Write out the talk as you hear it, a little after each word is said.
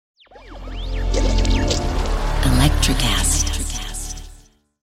Electrocast.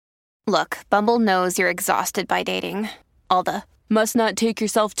 Look, Bumble knows you're exhausted by dating. All the must not take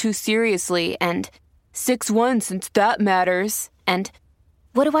yourself too seriously and 6'1" since that matters. And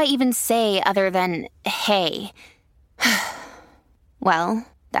what do I even say other than hey? Well,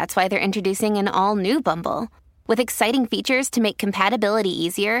 that's why they're introducing an all-new Bumble with exciting features to make compatibility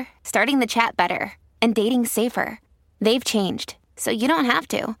easier, starting the chat better, and dating safer. They've changed, so you don't have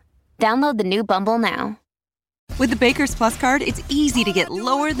to. Download the new Bumble now. With the Baker's Plus card, it's easy to get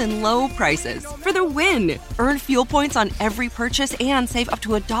lower than low prices for the win. Earn fuel points on every purchase and save up to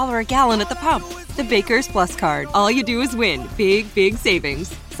 $1 a gallon at the pump. The Baker's Plus card. All you do is win. Big, big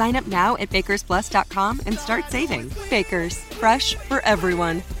savings. Sign up now at bakersplus.com and start saving. Baker's, fresh for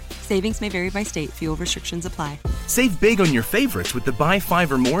everyone. Savings may vary by state. Fuel restrictions apply. Save big on your favorites with the Buy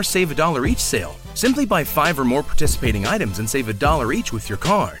 5 or More, Save $1 each sale. Simply buy 5 or more participating items and save $1 each with your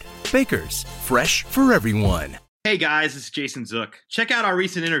card. Baker's, fresh for everyone. Hey guys, this is Jason Zook. Check out our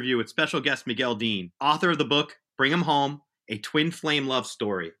recent interview with special guest Miguel Dean, author of the book Bring 'Em Home, a twin flame love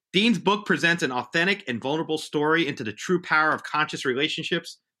story. Dean's book presents an authentic and vulnerable story into the true power of conscious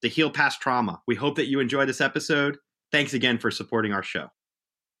relationships to heal past trauma. We hope that you enjoy this episode. Thanks again for supporting our show.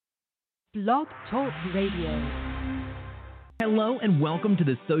 Blog Talk Radio. Hello and welcome to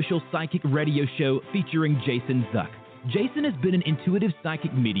the Social Psychic Radio Show featuring Jason Zuck. Jason has been an intuitive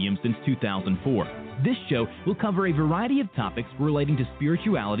psychic medium since 2004. This show will cover a variety of topics relating to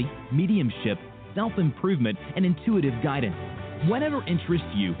spirituality, mediumship, self-improvement, and intuitive guidance. Whatever interests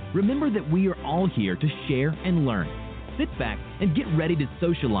you, remember that we are all here to share and learn. Sit back and get ready to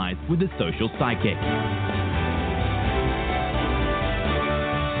socialize with the Social Psychic.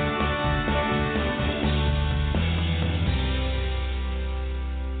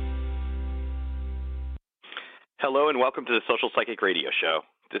 Hello and welcome to the Social Psychic Radio Show.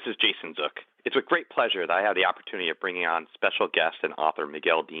 This is Jason Zook. It's with great pleasure that I have the opportunity of bringing on special guest and author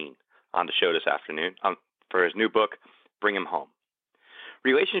Miguel Dean on the show this afternoon for his new book, Bring 'Em Home.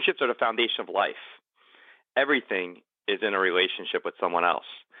 Relationships are the foundation of life. Everything is in a relationship with someone else,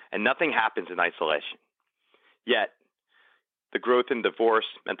 and nothing happens in isolation. Yet, the growth in divorce,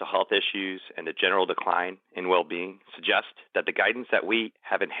 mental health issues, and the general decline in well-being suggest that the guidance that we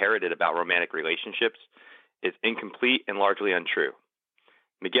have inherited about romantic relationships is incomplete and largely untrue.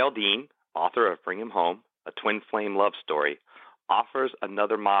 Miguel Dean, author of Bring 'Em Home, a twin flame love story, offers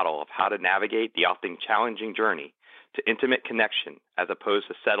another model of how to navigate the often challenging journey to intimate connection as opposed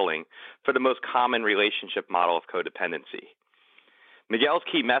to settling for the most common relationship model of codependency. Miguel's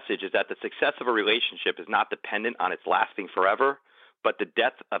key message is that the success of a relationship is not dependent on its lasting forever, but the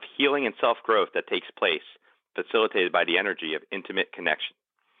depth of healing and self-growth that takes place, facilitated by the energy of intimate connection.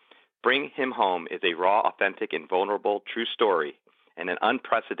 Bring Him Home is a raw, authentic, and vulnerable true story and an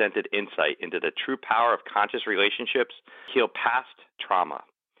unprecedented insight into the true power of conscious relationships to heal past trauma.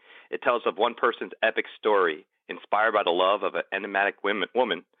 It tells of one person's epic story inspired by the love of an enigmatic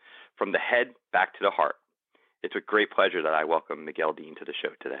woman from the head back to the heart. It's with great pleasure that I welcome Miguel Dean to the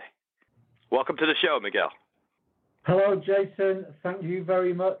show today. Welcome to the show, Miguel. Hello, Jason. Thank you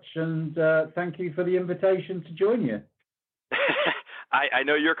very much, and thank you for the invitation to join you. I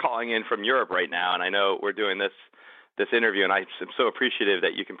know you're calling in from Europe right now, and I know we're doing this interview, and I'm so appreciative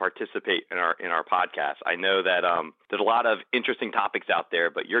that you can participate in our podcast. I know that there's a lot of interesting topics out there,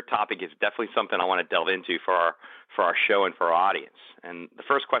 but your topic is definitely something I want to delve into for our show and for our audience. And the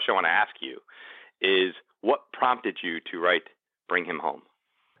first question I want to ask you is, what prompted you to write Bring Him Home?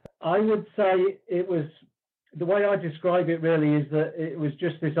 I would say it was, the way I describe it really is that it was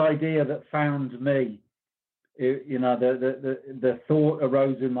just this idea that found me. The thought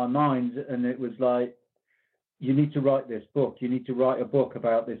arose in my mind, and it was like, you need to write this book. You need to write a book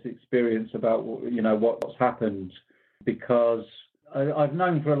about this experience, about what's happened, because I've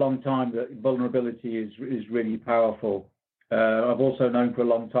known for a long time that vulnerability is really powerful. I've also known for a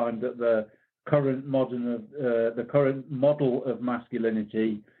long time that the current model of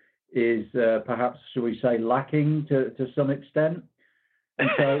masculinity is perhaps, shall we say, lacking to some extent, and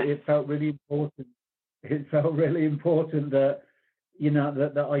so it felt really important. It felt really important that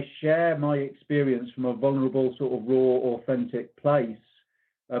that I share my experience from a vulnerable, sort of raw, authentic place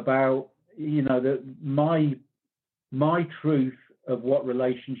about that my truth of what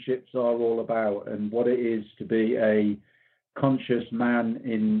relationships are all about and what it is to be a conscious man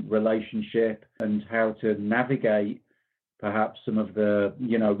in relationship, and how to navigate perhaps some of the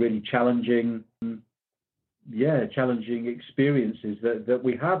really challenging experiences that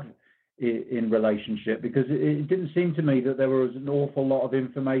we have in relationship, because it didn't seem to me that there was an awful lot of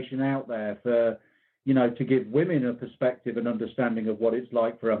information out there for to give women a perspective and understanding of what it's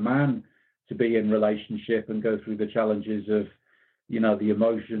like for a man to be in relationship and go through the challenges of, the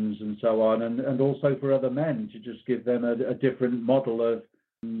emotions and so on, and also for other men to just give them a different model of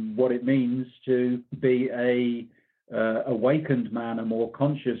what it means to be a awakened man, a more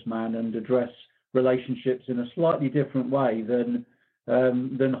conscious man, and address relationships in a slightly different way than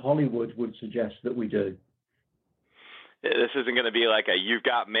Hollywood would suggest that we do. This isn't going to be like a "You've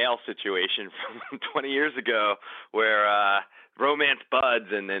Got Mail" situation from 20 years ago where romance buds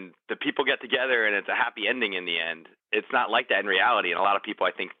and then the people get together and it's a happy ending in the end. It's not like that in reality, and a lot of people,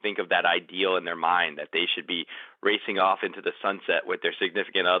 I think of that ideal in their mind, that they should be racing off into the sunset with their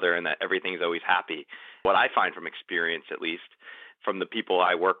significant other and that everything's always happy. What I find from experience, at least, from the people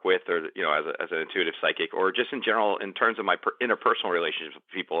I work with, or as an intuitive psychic, or just in general in terms of my interpersonal relationships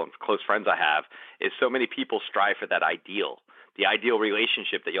with people and close friends I have, is so many people strive for that ideal, the ideal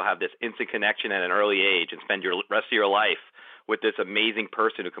relationship that you'll have this instant connection at an early age and spend your rest of your life with this amazing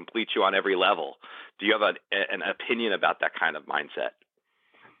person who completes you on every level. Do you have an opinion about that kind of mindset?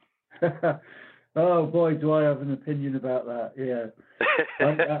 Oh boy, do I have an opinion about that? Yeah,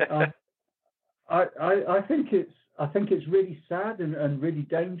 I think it's really sad and really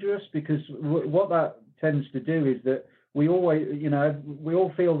dangerous, because what that tends to do is that we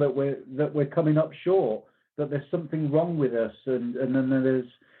all feel that we're coming up short, that there's something wrong with us, and then there's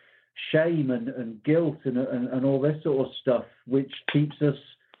shame and guilt and all this sort of stuff, which keeps us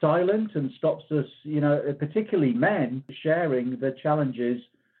silent and stops us, particularly men, sharing the challenges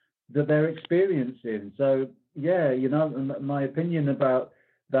that they're experiencing. So yeah, my opinion about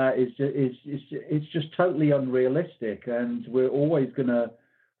that is it's just totally unrealistic, and we're always going to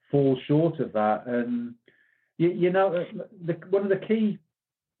fall short of that. And one of the key,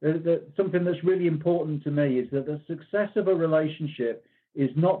 something that's really important to me is that the success of a relationship is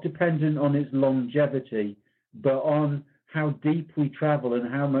not dependent on its longevity, but on how deep we travel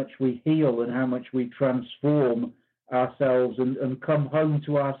and how much we heal and how much we transform ourselves and come home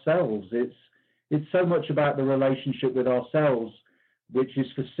to ourselves. It's so much about the relationship with ourselves, which is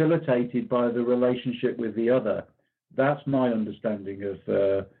facilitated by the relationship with the other. That's my understanding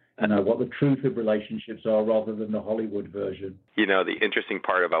of what the truth of relationships are, rather than the Hollywood version. The interesting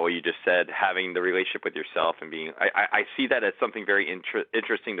part about what you just said, having the relationship with yourself and being, I see that as something very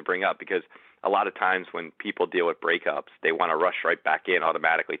interesting to bring up, because a lot of times when people deal with breakups, they want to rush right back in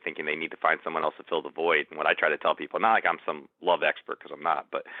automatically thinking they need to find someone else to fill the void. And what I try to tell people, not like I'm some love expert, because I'm not,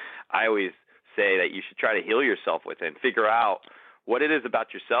 but I always say that you should try to heal yourself within, figure out what it is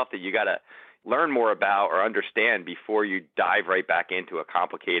about yourself that you got to learn more about or understand before you dive right back into a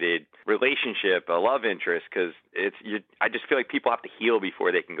complicated relationship, a love interest, because I just feel like people have to heal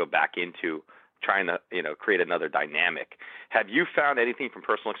before they can go back into trying to create another dynamic. Have you found anything from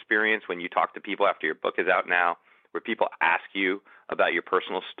personal experience when you talk to people after your book is out now, where people ask you about your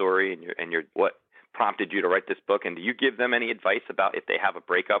personal story and your what prompted you to write this book, and do you give them any advice about if they have a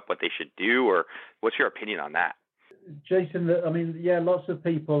breakup, what they should do, or what's your opinion on that? Jason, lots of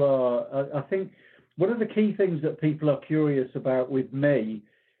people are. I think one of the key things that people are curious about with me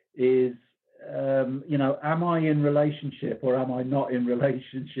is, am I in relationship or am I not in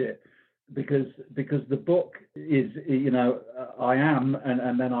relationship? Because the book is, I am,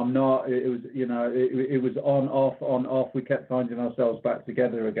 and then I'm not. It was, it was on off. We kept finding ourselves back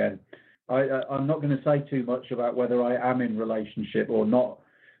together again. I'm not going to say too much about whether I am in relationship or not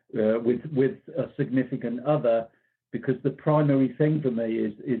with a significant other, because the primary thing for me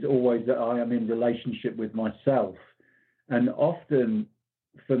is always that I am in relationship with myself. And often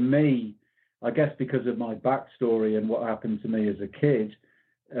for me, I guess because of my backstory and what happened to me as a kid,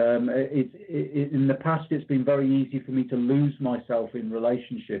 in the past it's been very easy for me to lose myself in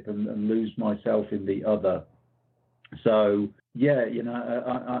relationship and lose myself in the other. So yeah,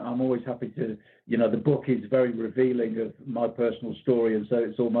 I'm always happy to, the book is very revealing of my personal story, and so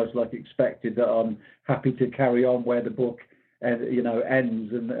it's almost like expected that I'm happy to carry on where the book,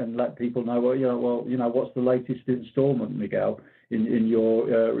 ends and let people know, what's the latest installment, Miguel, in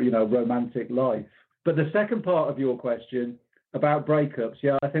your, romantic life. But the second part of your question about breakups,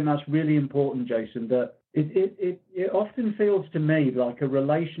 yeah, I think that's really important, Jason, that it often feels to me like a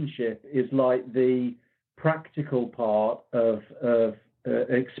relationship is like the practical part of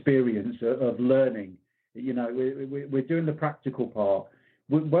experience, of learning. We're doing the practical part.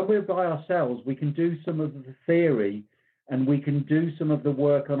 When we're by ourselves, we can do some of the theory and we can do some of the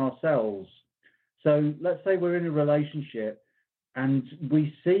work on ourselves. So let's say we're in a relationship and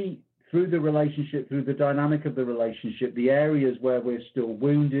we see through the relationship, through the dynamic of the relationship, the areas where we're still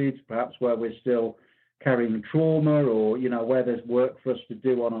wounded, perhaps where we're still carrying trauma, or, where there's work for us to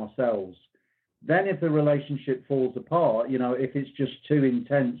do on ourselves. Then if the relationship falls apart, if it's just too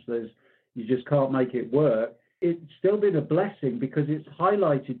intense, there's, you just can't make it work, it's still been a blessing because it's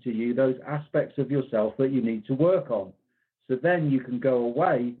highlighted to you those aspects of yourself that you need to work on. So then you can go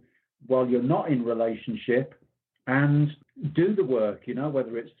away while you're not in relationship and do the work,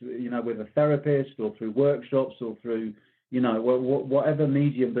 whether it's, with a therapist or through workshops or through, whatever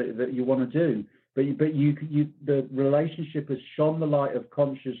medium that you want to do. But the relationship has shone the light of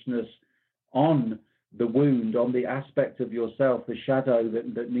consciousness on the wound, on the aspect of yourself, the shadow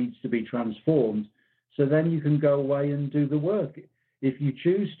that needs to be transformed. So then you can go away and do the work if you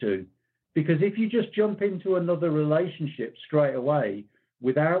choose to. Because if you just jump into another relationship straight away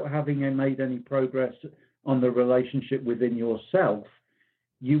without having made any progress on the relationship within yourself,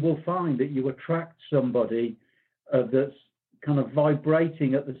 you will find that you attract somebody that's kind of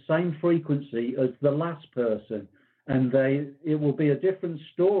vibrating at the same frequency as the last person. And it will be a different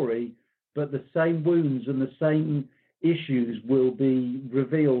story, but the same wounds and the same issues will be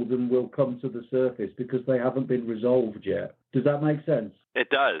revealed and will come to the surface because they haven't been resolved yet. Does that make sense? It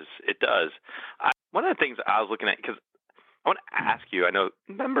does. It does. One of the things I was looking at, because I want to ask you, I know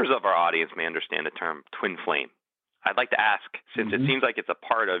members of our audience may understand the term twin flame. I'd like to ask, since it seems like it's a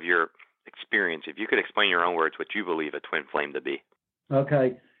part of your experience, if you could explain in your own words what you believe a twin flame to be.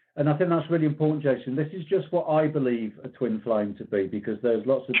 Okay. And I think that's really important, Jason. This is just what I believe a twin flame to be, because there's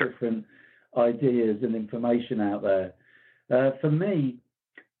lots of different ideas and information out there. For me,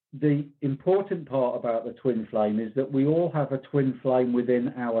 the important part about the twin flame is that we all have a twin flame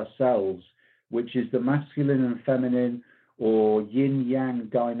within ourselves, which is the masculine and feminine or yin-yang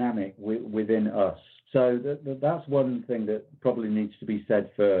dynamic within us. So that's one thing that probably needs to be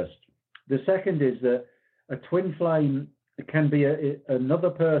said first. The second is that a twin flame can be another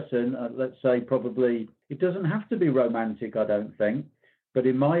person, let's say probably, it doesn't have to be romantic, I don't think, but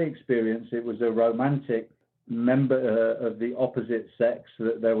in my experience, it was a romantic member of the opposite sex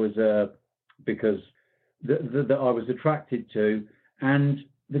that there was because that I was attracted to. And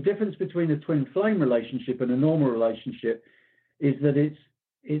the difference between a twin flame relationship and a normal relationship is that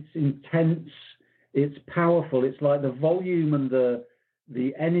it's intense, it's powerful. It's like the volume and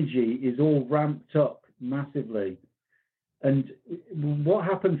the energy is all ramped up massively. And what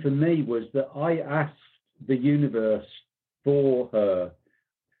happened for me was that I asked the universe for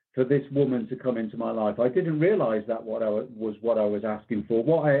this woman to come into my life. I didn't realize that what I was asking for.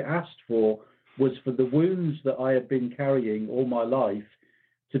 What I asked for was for the wounds that I had been carrying all my life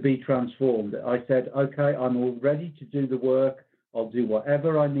to be transformed. I said, okay, I'm all ready to do the work. I'll do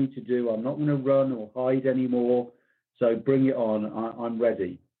whatever I need to do. I'm not going to run or hide anymore. So bring it on. I'm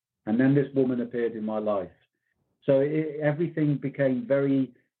ready. And then this woman appeared in my life. So everything became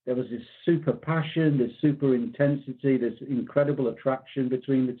there was this super passion, this super intensity, this incredible attraction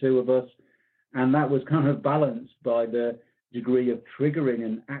between the two of us. And that was kind of balanced by the degree of triggering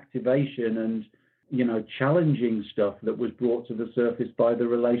and activation and, challenging stuff that was brought to the surface by the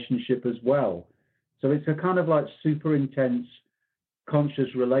relationship as well. So it's a kind of like super intense, conscious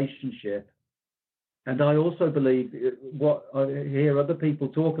relationship. And I also believe what I hear other people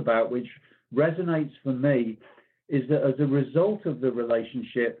talk about, which resonates for me, is that as a result of the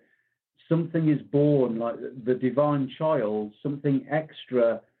relationship, something is born, like the divine child, something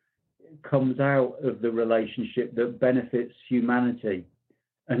extra comes out of the relationship that benefits humanity.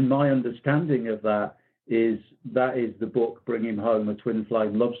 And my understanding of that is the book, Bringing Home, a Twin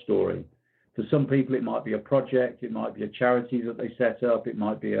Flame Love Story. For some people, it might be a project, it might be a charity that they set up, it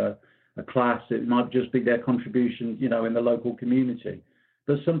might be a class, it might just be their contribution, in the local community.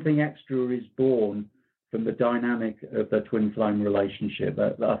 But something extra is born from the dynamic of the twin flame relationship.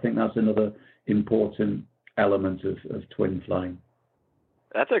 I think that's another important element of twin flame.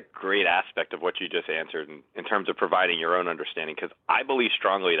 That's a great aspect of what you just answered in terms of providing your own understanding, because I believe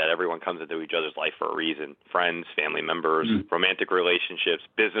strongly that everyone comes into each other's life for a reason: friends, family members, romantic relationships,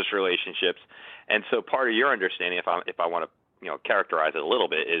 business relationships. And so part of your understanding, if I want to characterize it a little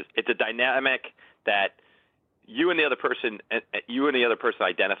bit, is it's a dynamic that you and the other person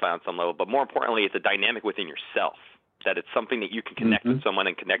identify on some level, but more importantly, it's a dynamic within yourself, that it's something that you can connect with someone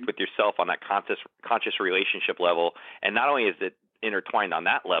and connect with yourself on that conscious relationship level. And not only is it intertwined on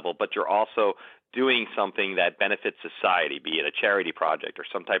that level, but you're also doing something that benefits society, be it a charity project or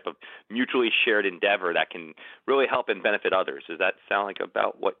some type of mutually shared endeavor that can really help and benefit others. Does that sound like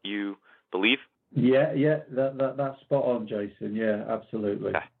about what you believe? Yeah, that's spot on, Jason. Yeah, absolutely.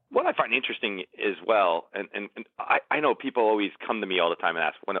 Okay. What I find interesting as well, and I know people always come to me all the time and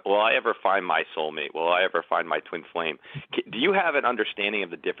ask, will I ever find my soulmate? Will I ever find my twin flame? Do you have an understanding of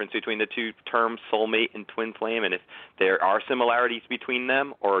the difference between the two terms, soulmate and twin flame, and if there are similarities between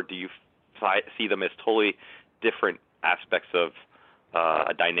them, or do you see them as totally different aspects of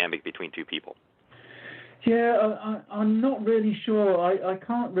a dynamic between two people? Yeah, I'm not really sure. I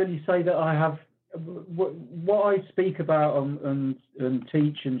can't really say that I have. What I speak about and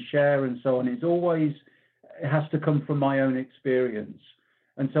teach and share and so on is always, it has to come from my own experience.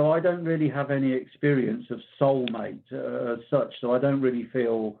 And so I don't really have any experience of soulmate as such. So I don't really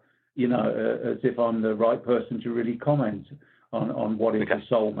feel, as if I'm the right person to really comment on what is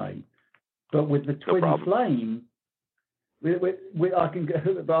a soulmate. But with the twin flame, I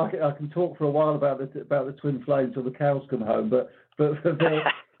can talk for a while about the twin flame till the cows come home. But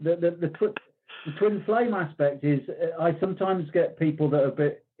the twin flame aspect is, I sometimes get people that are a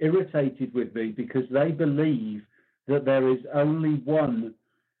bit irritated with me because they believe that there is only one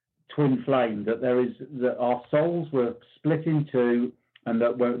twin flame, that our souls were split in two, and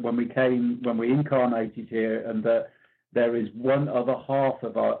that when we incarnated here, and that there is one other half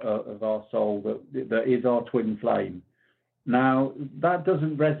of our soul that is our twin flame. Now, that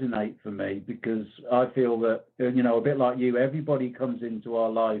doesn't resonate for me, because I feel that, a bit like you, everybody comes into our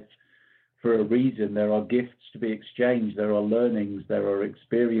life for a reason. There are gifts to be exchanged, there are learnings, there are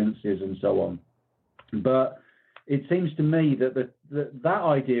experiences, and so on. But it seems to me that that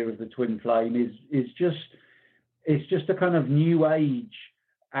idea of the twin flame is just a kind of new age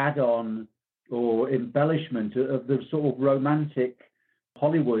add-on or embellishment of the sort of romantic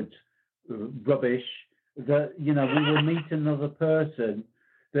Hollywood rubbish that, we will meet another person,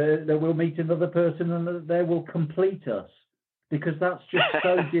 that we'll meet another person and that they will complete us, because that's just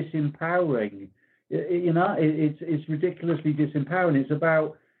so disempowering. It's ridiculously disempowering. It's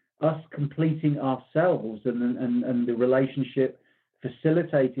about us completing ourselves and the relationship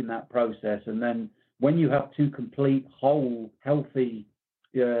facilitating that process. And then when you have two complete, whole, healthy,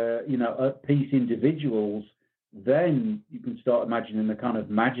 at peace individuals, then you can start imagining the kind of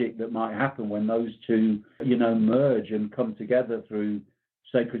magic that might happen when those two, merge and come together through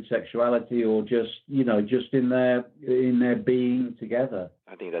sacred sexuality, or just in their being together.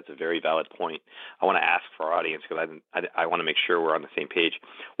 I think that's a very valid point. I want to ask for our audience, because I want to make sure we're on the same page.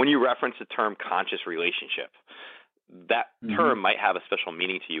 When you reference the term conscious relationship, that term might have a special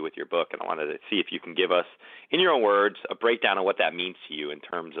meaning to you with your book, and I wanted to see if you can give us, in your own words, a breakdown of what that means to you in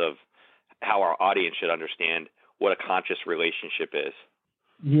terms of how our audience should understand what a conscious relationship is.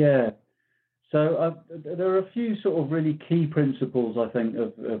 Yeah. So there are a few sort of really key principles, I think,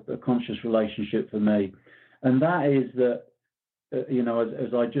 of a conscious relationship for me. And that is that,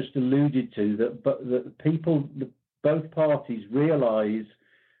 as I just alluded to, that people, both parties realize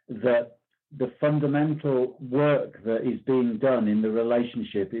that the fundamental work that is being done in the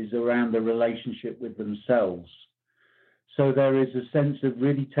relationship is around the relationship with themselves. So there is a sense of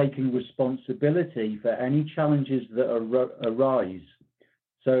really taking responsibility for any challenges that arise.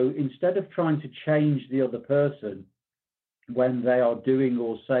 So instead of trying to change the other person when they are doing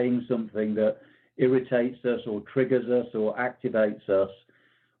or saying something that irritates us or triggers us or activates us,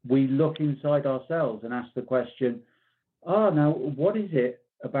 we look inside ourselves and ask the question, now what is it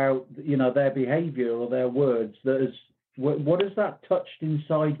about, their behavior or their words what has that touched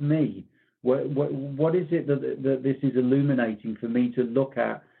inside me? What is it that this is illuminating for me to look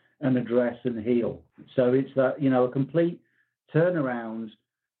at and address and heal? So it's that, a complete turnaround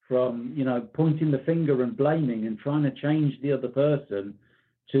from, pointing the finger and blaming and trying to change the other person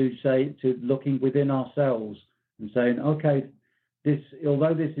to looking within ourselves and saying, okay,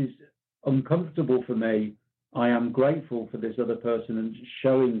 although this is uncomfortable for me, I am grateful for this other person and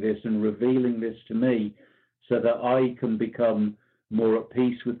showing this and revealing this to me so that I can become more at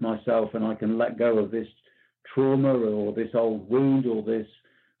peace with myself, and I can let go of this trauma or this old wound or this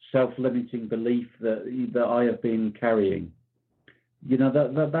self-limiting belief that I have been carrying.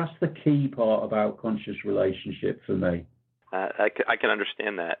 That's the key part about conscious relationship for me. I can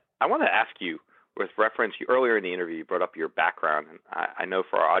understand that. I want to ask you, with reference, earlier in the interview, you brought up your background. And I know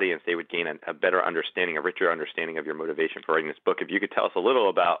for our audience, they would gain a better understanding, a richer understanding of your motivation for writing this book. If you could tell us a little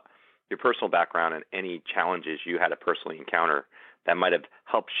about your personal background and any challenges you had to personally encounter that might have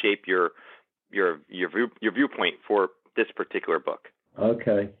helped shape your viewpoint for this particular book.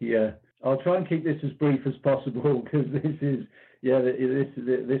 Okay, yeah. I'll try and keep this as brief as possible, because this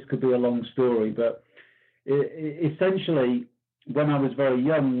could be a long story. But essentially, when I was very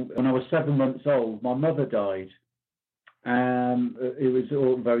young, when I was 7 months old, my mother died. It was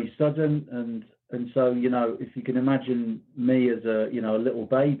all very sudden, and so, if you can imagine me as a little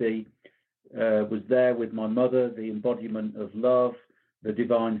baby, was there with my mother, the embodiment of love, the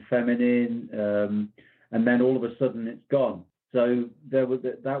divine feminine, and then all of a sudden it's gone. So that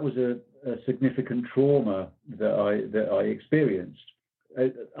was a significant trauma that I experienced.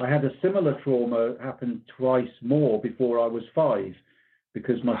 I had a similar trauma happen twice more before I was 5.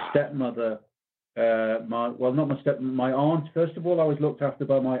 because my stepmother, my aunt, first of all, I was looked after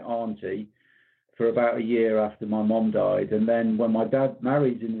by my auntie for about a year after my mom died. And then when my dad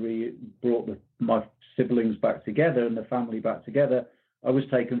married and brought my siblings back together and the family back together, I was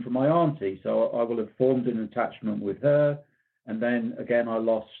taken from my auntie. So I will have formed an attachment with her. And then again, I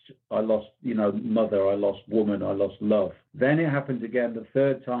lost, mother, I lost woman, I lost love. Then it happened again the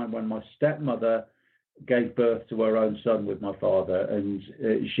third time when my stepmother gave birth to her own son with my father. And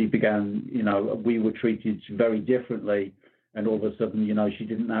she began, we were treated very differently. And all of a sudden, she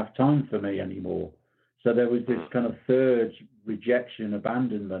didn't have time for me anymore. So there was this kind of third rejection,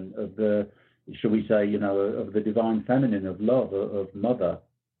 abandonment of the, shall we say, of the divine feminine, of love, of mother.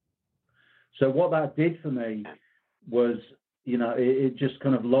 So what that did for me was, it just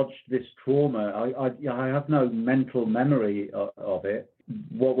kind of lodged this trauma. I have no mental memory of it.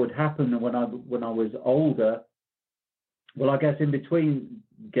 What would happen when I was older, well, I guess in between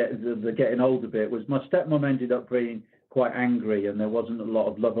the getting older bit was my stepmom ended up being quite angry, and there wasn't a lot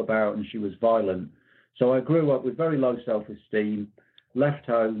of love about, and she was violent. So I grew up with very low self-esteem, left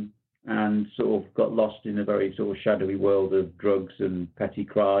home, and sort of got lost in a very sort of shadowy world of drugs and petty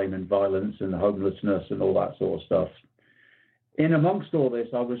crime and violence and homelessness and all that sort of stuff. In amongst all this,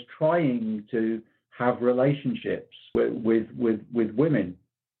 I was trying to have relationships with women.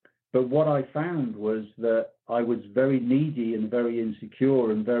 But what I found was that I was very needy and very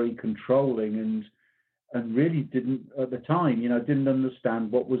insecure and very controlling and really didn't, at the time, didn't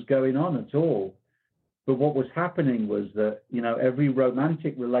understand what was going on at all. But what was happening was that, every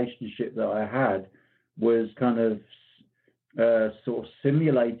romantic relationship that I had was kind of sort of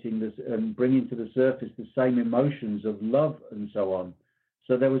simulating this and bringing to the surface the same emotions of love and so on.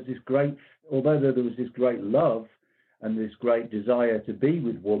 So there was this great, although there was this great love and this great desire to be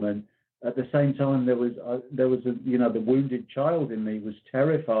with woman, at the same time there was the wounded child in me was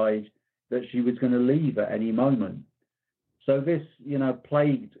terrified that she was going to leave at any moment. So this,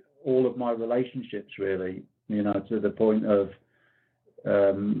 plagued all of my relationships really, to the point of,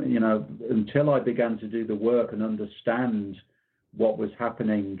 until I began to do the work and understand what was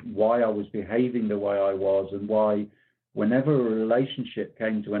happening, why I was behaving the way I was, and why whenever a relationship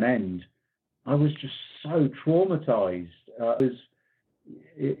came to an end, I was just so traumatized.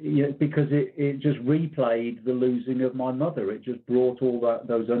 Because it just replayed the losing of my mother. It just brought all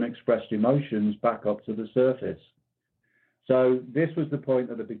those unexpressed emotions back up to the surface. So this was the point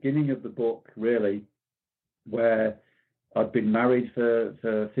at the beginning of the book, really, where I'd been married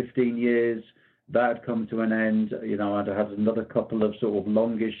for 15 years. That had come to an end. I'd had another couple of sort of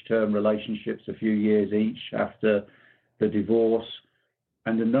longish-term relationships, a few years each after the divorce.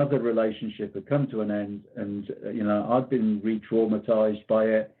 And another relationship had come to an end, and I'd been re-traumatized by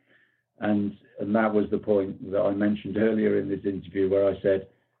it, and that was the point that I mentioned earlier in this interview, where I said,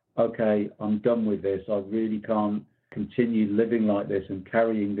 "Okay, I'm done with this. I really can't continue living like this and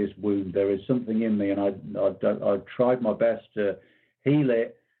carrying this wound. There is something in me, and I've tried my best to heal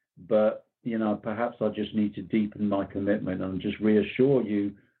it, but perhaps I just need to deepen my commitment and just reassure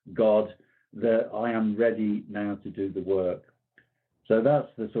you, God, that I am ready now to do the work." So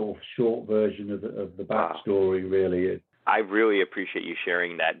that's the sort of short version of the backstory, really. I really appreciate you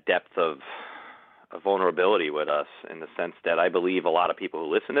sharing that depth of vulnerability with us, in the sense that I believe a lot of people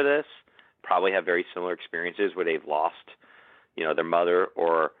who listen to this probably have very similar experiences where they've lost, their mother.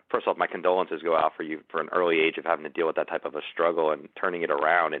 Or first off, my condolences go out for you for an early age of having to deal with that type of a struggle and turning it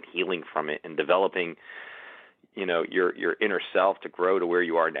around and healing from it and developing, your inner self to grow to where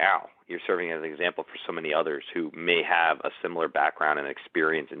you are now. You're serving as an example for so many others who may have a similar background and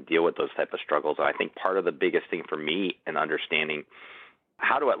experience and deal with those type of struggles. And I think part of the biggest thing for me in understanding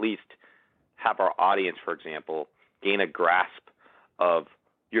how to at least have our audience, for example, gain a grasp of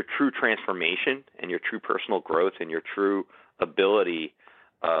your true transformation and your true personal growth and your true ability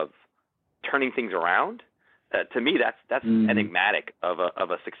of turning things around. To me, that's enigmatic of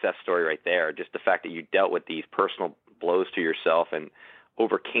a success story right there. Just the fact that you dealt with these personal blows to yourself and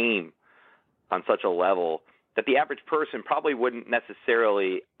overcame on such a level that the average person probably wouldn't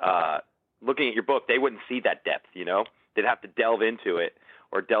necessarily, looking at your book, they wouldn't see that depth, They'd have to delve into it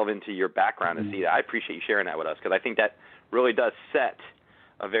or delve into your background to see that. I appreciate you sharing that with us, because I think that really does set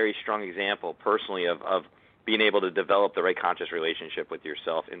a very strong example personally of being able to develop the right conscious relationship with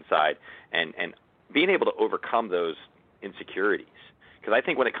yourself inside and being able to overcome those insecurities. Because I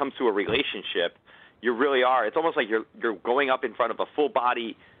think when it comes to a relationship, you really are, it's almost like you're going up in front of a full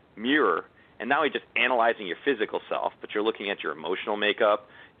body mirror and not only just analyzing your physical self, but you're looking at your emotional makeup,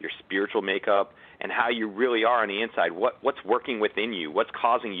 your spiritual makeup, and how you really are on the inside. What's working within you? What's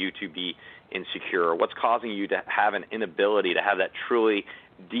causing you to be insecure, or what's causing you to have an inability to have that truly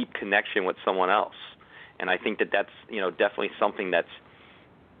deep connection with someone else. And I think that that's, definitely something that's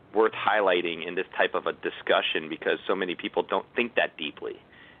worth highlighting in this type of a discussion, because so many people don't think that deeply.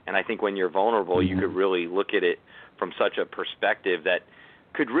 And I think when you're vulnerable, you could really look at it from such a perspective that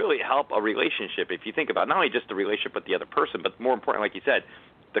could really help a relationship. If you think about not only just the relationship with the other person, but more important, like you said,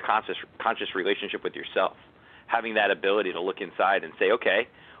 the conscious relationship with yourself. Having that ability to look inside and say, okay,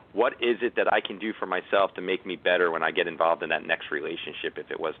 what is it that I can do for myself to make me better when I get involved in that next relationship, if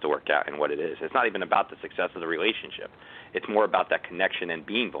it was to work out, and what it is. It's not even about the success of the relationship. It's more about that connection and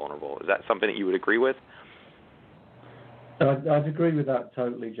being vulnerable. Is that something that you would agree with? I'd agree with that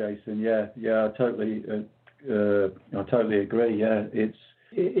totally, Jason. Yeah, I totally agree. Yeah,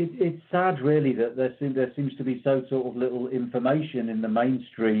 it's sad, really, that there seems to be so sort of little information in the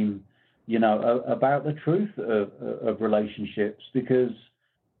mainstream, about the truth of relationships, because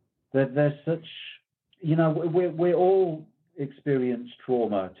there's such, we all experience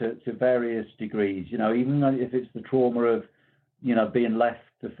trauma to various degrees. Even if it's the trauma of, being left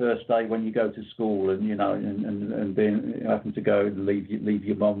the first day when you go to school, and and being having to go and leave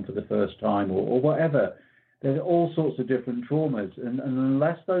your mum for the first time, or whatever. There's all sorts of different traumas, and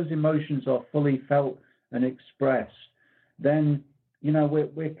unless those emotions are fully felt and expressed, then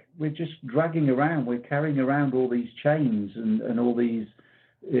we're just dragging around. We're carrying around all these chains and all these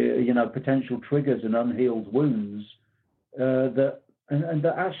potential triggers and unhealed wounds that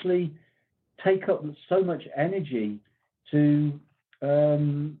actually take up so much energy to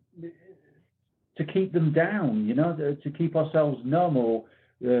keep them down. To keep ourselves numb, or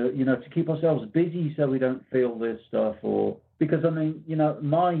to keep ourselves busy so we don't feel this stuff. Or because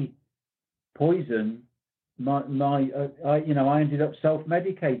my poison, I ended up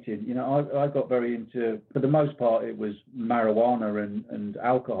self-medicating. I got very into, for the most part, it was marijuana and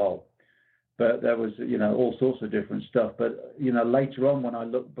alcohol, but there was all sorts of different stuff. But later on, when I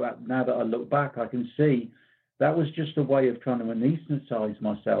look back, now that I look back, I can see that was just a way of trying to anesthetize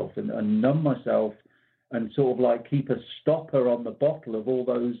myself and numb myself, and sort of like keep a stopper on the bottle of all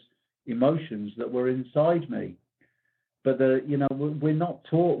those emotions that were inside me. But we're not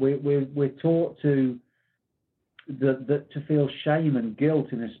taught. We're taught to feel shame and guilt,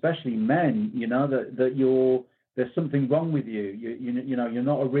 and especially men. That there's something wrong with you. You're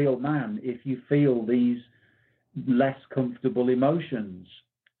not a real man if you feel these less comfortable emotions.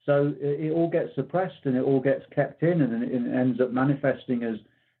 So it all gets suppressed, and it all gets kept in, and it ends up manifesting as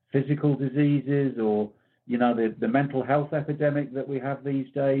physical diseases, or the mental health epidemic that we have these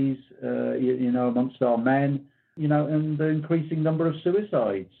days, amongst our men, and the increasing number of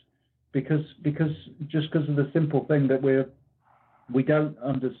suicides, because of the simple thing that we don't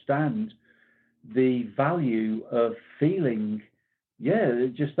understand the value of feeling. Yeah,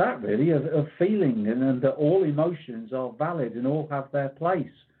 just that really, of feeling, and that all emotions are valid and all have their place.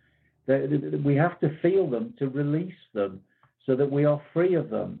 That we have to feel them to release them, so that we are free of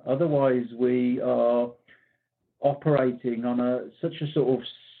them. Otherwise, we are operating on such a sort of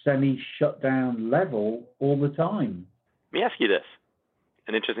semi-shutdown level all the time. Let me ask you this.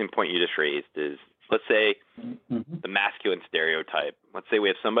 An interesting point you just raised is, let's say, the masculine stereotype. Let's say we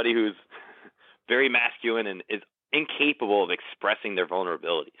have somebody who's very masculine and is incapable of expressing their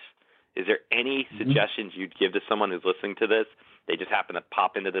vulnerabilities. Is there any suggestions you'd give to someone who's listening to this? They just happen to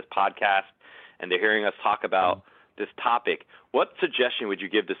pop into this podcast and they're hearing us talk about this topic. What suggestion would you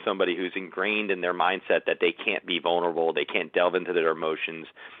give to somebody who's ingrained in their mindset that they can't be vulnerable, they can't delve into their emotions,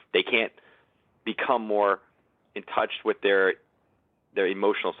 they can't become more in touch with their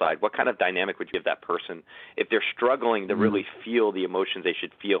emotional side? What kind of dynamic would you give that person if they're struggling to really feel the emotions they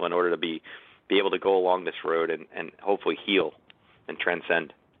should feel in order to be able to go along this road and hopefully heal and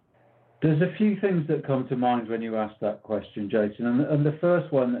transcend? There's a few things that come to mind when you ask that question, Jason. And the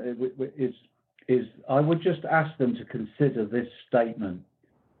first one is I would just ask them to consider this statement.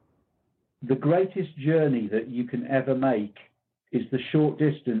 The greatest journey that you can ever make is the short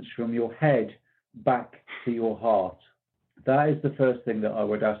distance from your head back to your heart. That is the first thing that I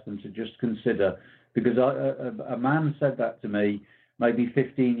would ask them to just consider, because a man said that to me maybe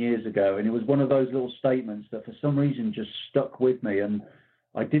 15 years ago, and it was one of those little statements that for some reason just stuck with me, and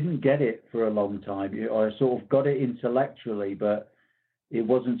I didn't get it for a long time. I sort of got it intellectually, but it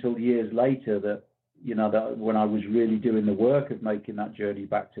wasn't until years later that, that when I was really doing the work of making that journey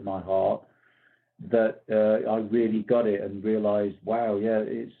back to my heart, that I really got it and realized, wow, yeah,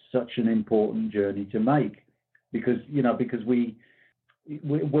 it's such an important journey to make, because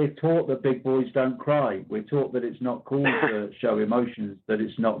we're taught that big boys don't cry. We're taught that it's not cool to show emotions, that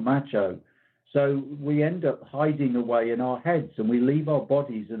it's not macho. So we end up hiding away in our heads, and we leave our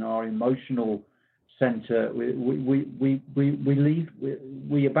bodies and our emotional center. We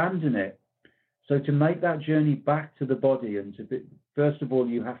abandon it. So to make that journey back to the body, and first of all,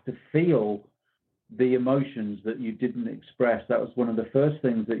 you have to feel the emotions that you didn't express. That was one of the first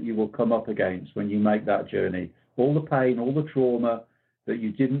things that you will come up against when you make that journey. All the pain, all the trauma that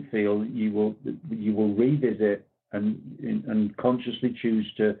you didn't feel, you will revisit and consciously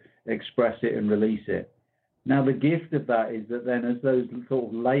choose to express it and release it. Now, the gift of that is that then as those sort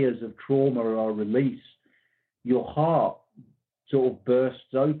of layers of trauma are released, your heart sort of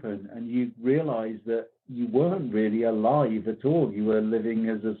bursts open and you realize that you weren't really alive at all. You were living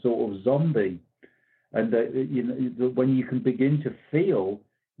as a sort of zombie. And that, when you can begin to feel,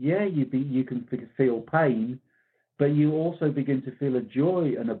 you can feel pain, but you also begin to feel a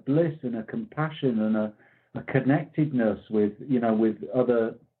joy and a bliss and a compassion and a connectedness with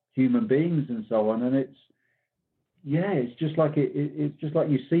other human beings and so on. And it's just like it's just like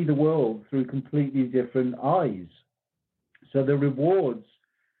you see the world through completely different eyes. So the rewards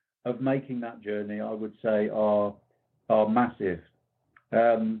of making that journey, I would say, are massive.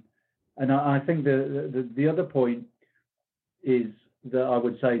 And I think the other point is that I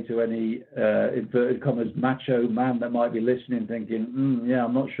would say to any inverted commas macho man that might be listening, thinking,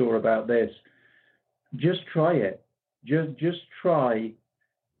 I'm not sure about this. Just try it. Just try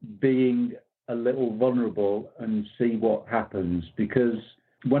being a little vulnerable and see what happens. Because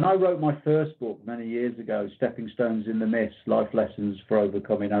when I wrote my first book many years ago, Stepping Stones in the Mist, Life Lessons for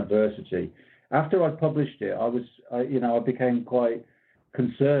Overcoming Adversity, after I published it, I became quite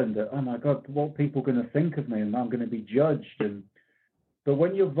concerned that, oh my God, what people are going to think of me, and I'm going to be judged. But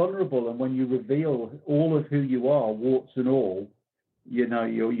when you're vulnerable and when you reveal all of who you are, warts and all,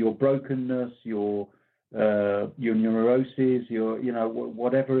 your brokenness, your neuroses,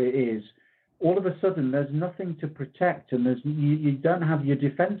 whatever it is, all of a sudden there's nothing to protect, and you don't have your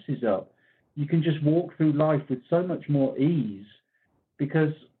defenses up. You can just walk through life with so much more ease,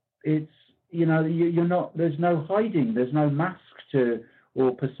 because it's you're not. There's no hiding. There's no mask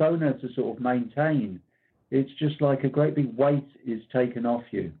or persona to sort of maintain. It's just like a great big weight is taken off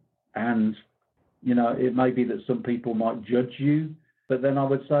you. And, it may be that some people might judge you, but then I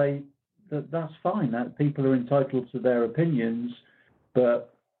would say that's fine, that people are entitled to their opinions.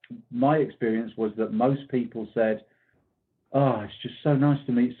 But my experience was that most people said, it's just so nice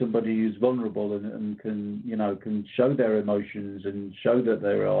to meet somebody who's vulnerable and can show their emotions and show that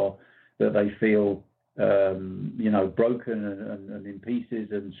they feel broken and in pieces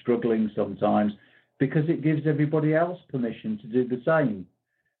and struggling sometimes, because it gives everybody else permission to do the same.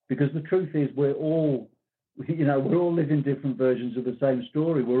 Because the truth is, we're all living different versions of the same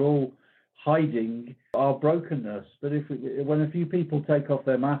story. We're all hiding our brokenness. But when a few people take off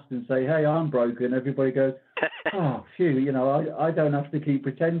their mask and say, "Hey, I'm broken," everybody goes, "Oh, phew, I don't have to keep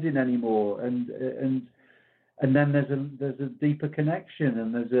pretending anymore." And then there's a deeper connection,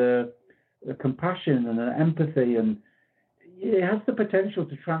 and there's a compassion and an empathy, and it has the potential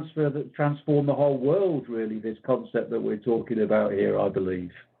to transform the whole world, really, this concept that we're talking about here, I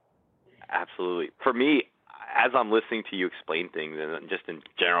believe. Absolutely. For me, as I'm listening to you explain things, and just in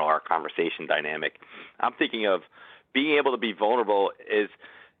general our conversation dynamic, I'm thinking of being able to be vulnerable is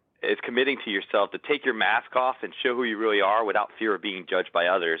committing to yourself to take your mask off and show who you really are without fear of being judged by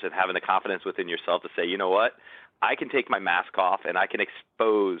others, and having the confidence within yourself to say, you know what, I can take my mask off and I can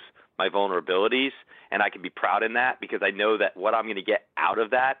expose my vulnerabilities, and I can be proud in that, because I know that what I'm going to get out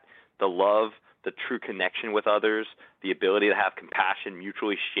of that, the love, the true connection with others, the ability to have compassion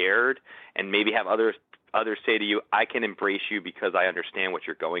mutually shared, and maybe have others say to you, I can embrace you because I understand what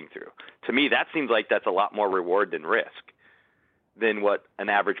you're going through. To me, that seems like that's a lot more reward than risk, than what an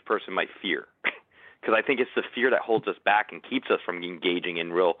average person might fear. Because I think it's the fear that holds us back and keeps us from engaging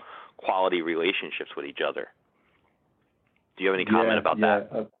in real quality relationships with each other. Do you have any comment about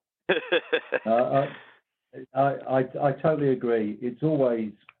that? I totally agree. It's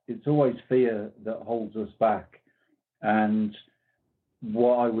always fear that holds us back. And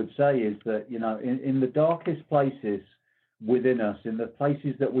what I would say is that, in the darkest places within us, in the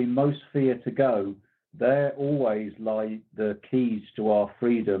places that we most fear to go, there always lie the keys to our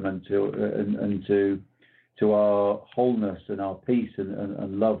freedom and to our wholeness and our peace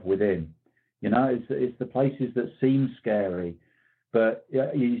and love within. It's the places that seem scary. But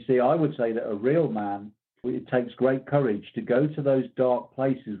you see, I would say that a real man, it takes great courage to go to those dark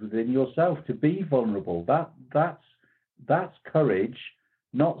places within yourself, to be vulnerable. That's courage,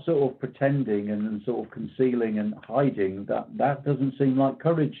 not sort of pretending and sort of concealing and hiding. That doesn't seem like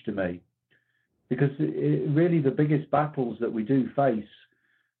courage to me, because really the biggest battles that we do face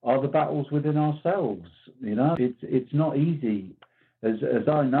are the battles within ourselves. It's not easy, as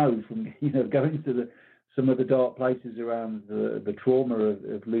I know from going to some of the dark places around the trauma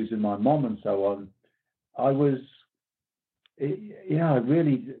of losing my mom and so on. I'm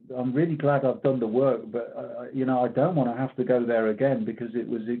really glad I've done the work, but I don't want to have to go there again, because it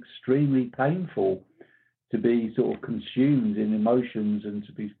was extremely painful to be sort of consumed in emotions and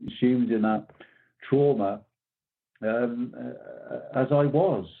to be consumed in that trauma as I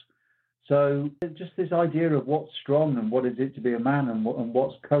was. So just this idea of what's strong and what is it to be a man and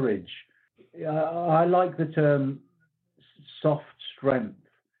what's courage. I like the term soft strength.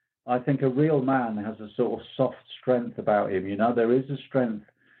 I think a real man has a sort of soft strength about him. There is a strength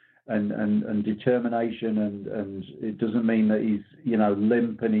and determination, and it doesn't mean that he's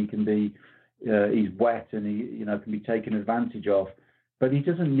limp and he can be he's wet and he can be taken advantage of. But he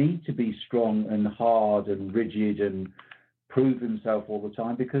doesn't need to be strong and hard and rigid and prove himself all the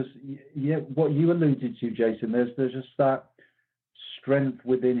time, because what you alluded to, Jason, there's just that strength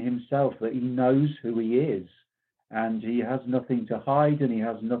within himself that he knows who he is. And he has nothing to hide, and he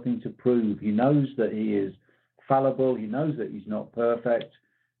has nothing to prove. He knows that he is fallible. He knows that he's not perfect,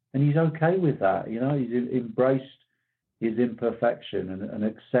 and he's okay with that. He's embraced his imperfection and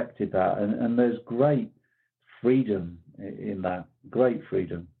accepted that. And there's great freedom in that. Great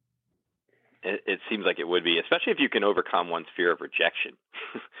freedom. It seems like it would be, especially if you can overcome one's fear of rejection,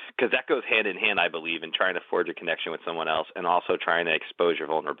 because that goes hand in hand, I believe, in trying to forge a connection with someone else, and also trying to expose your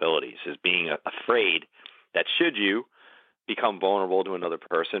vulnerabilities, is being afraid that should you become vulnerable to another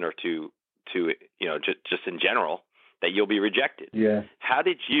person or to just in general, that you'll be rejected. Yeah. How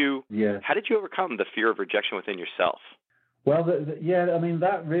did you overcome the fear of rejection within yourself? Well,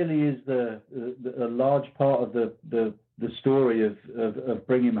 that really is a large part of the story of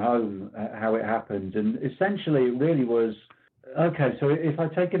bringing him home, how it happened. And essentially it really was, okay, so if I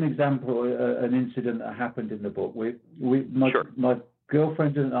take an example, an incident that happened in the book, my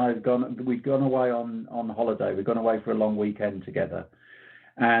girlfriend and I we've gone away on holiday. We've gone away for a long weekend together,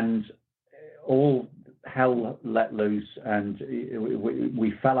 and all hell let loose, and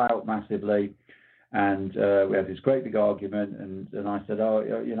we fell out massively, and we had this great big argument, and I said,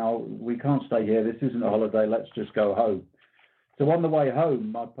 we can't stay here. This isn't a holiday. Let's just go home. So on the way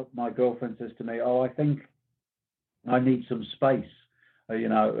home, my girlfriend says to me, I think I need some space. I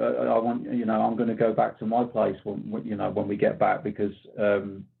want, I'm going to go back to my place when we get back, because, I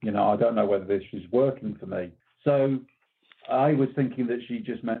don't know whether this is working for me. So I was thinking that she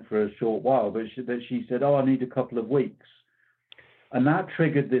just meant for a short while, but she said, I need a couple of weeks. And that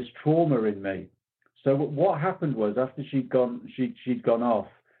triggered this trauma in me. So what happened was, after she'd gone off,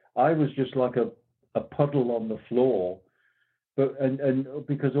 I was just like a puddle on the floor. But and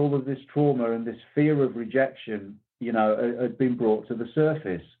because all of this trauma and this fear of rejection, had been brought to the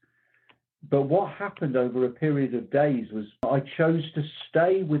surface. But what happened over a period of days was I chose to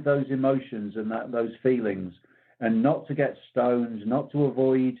stay with those emotions and those feelings, and not to get stoned, not to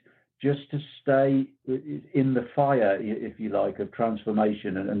avoid, just to stay in the fire, if you like, of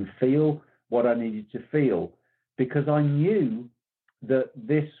transformation and feel what I needed to feel, because I knew that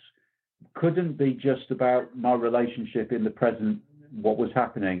this couldn't be just about my relationship in the present, what was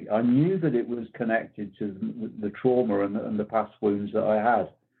happening. I knew that it was connected to the trauma and the past wounds that I had.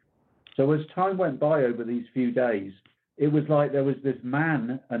 So as time went by over these few days, it was like there was this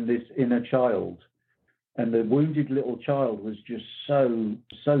man and this inner child, and the wounded little child was just so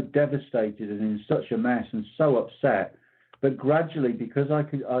devastated and in such a mess and so upset. But gradually, because I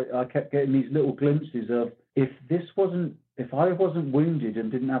kept getting these little glimpses of, if I wasn't wounded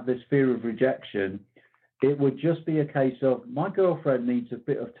and didn't have this fear of rejection, it would just be a case of, my girlfriend needs a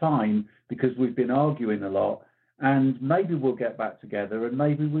bit of time because we've been arguing a lot, and maybe we'll get back together and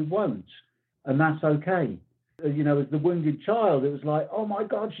maybe we won't. And that's okay. As the wounded child, it was like, oh my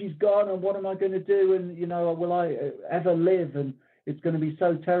God, she's gone, and what am I going to do? And, will I ever live? And it's going to be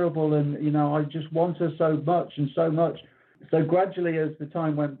so terrible. And, I just want her so much and so much. So gradually, as the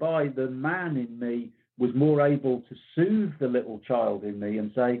time went by, the man in me was more able to soothe the little child in me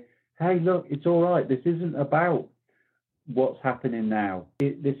and say, hey, look, it's all right. This isn't about what's happening now.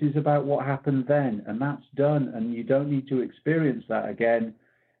 This is about what happened then, and that's done, and you don't need to experience that again.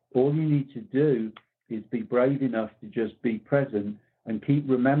 All you need to do is be brave enough to just be present and keep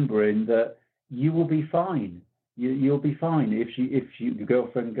remembering that you will be fine. You'll be fine. If your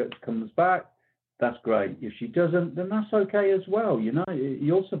girlfriend comes back, that's great. If she doesn't, then that's okay as well.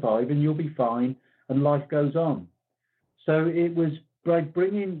 You'll survive and you'll be fine, and life goes on. So it was by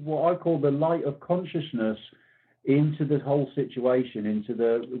bringing what I call the light of consciousness into the whole situation, into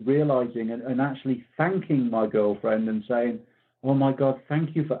the realizing and actually thanking my girlfriend and saying, oh my God,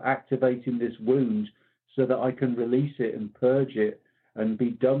 thank you for activating this wound so that I can release it and purge it and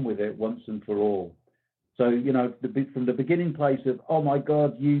be done with it once and for all. So, from the beginning place of, oh my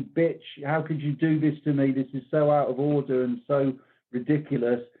God, you bitch, how could you do this to me? This is so out of order and so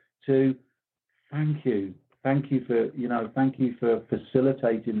ridiculous, to thank you. Thank you for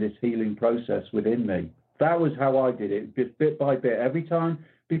facilitating this healing process within me. That was how I did it, just bit by bit, every time,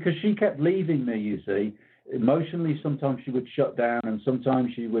 because she kept leaving me, you see. Emotionally, sometimes she would shut down, and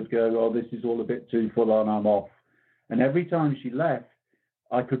sometimes she would go, oh, this is all a bit too full on, I'm off. And every time she left,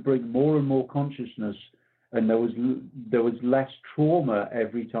 I could bring more and more consciousness, and there was less trauma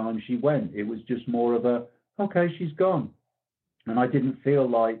every time she went. It was just more of a, okay, she's gone. And I didn't feel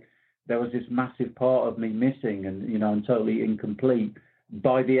like there was this massive part of me missing and totally incomplete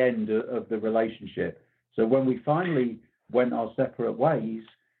by the end of the relationship. So when we finally went our separate ways,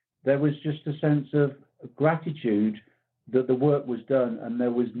 there was just a sense of gratitude that the work was done, and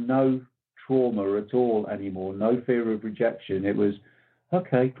there was no trauma at all anymore, no fear of rejection. It was,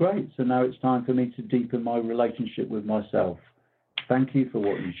 okay, great. So now it's time for me to deepen my relationship with myself. Thank you for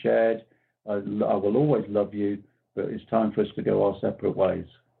what you shared. I will always love you, but it's time for us to go our separate ways.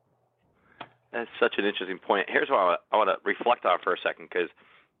 That's such an interesting point. Here's what I want to reflect on for a second, because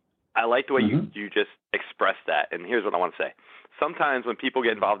I like the way you just expressed that. And here's what I want to say. Sometimes when people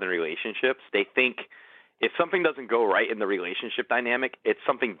get involved in relationships, they think if something doesn't go right in the relationship dynamic, it's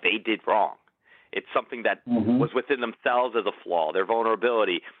something they did wrong. It's something that was within themselves as a flaw, their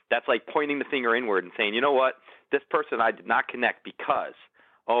vulnerability. That's like pointing the finger inward and saying, you know what, this person I did not connect because,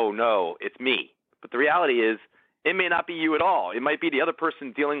 oh no, it's me. But the reality is, it may not be you at all. It might be the other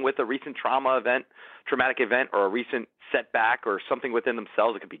person dealing with a recent traumatic event, or a recent setback, or something within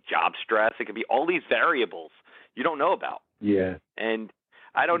themselves. It could be job stress. It could be all these variables you don't know about. Yeah. And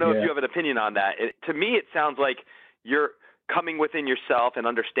I don't know if you have an opinion on that. To me, it sounds like you're coming within yourself and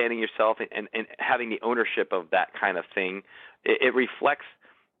understanding yourself and having the ownership of that kind of thing. It reflects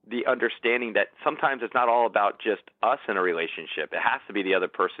the understanding that sometimes it's not all about just us in a relationship. It has to be the other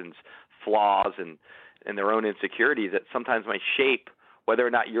person's flaws and their own insecurities that sometimes might shape whether or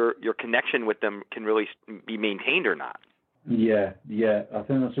not your connection with them can really be maintained or not. Yeah. I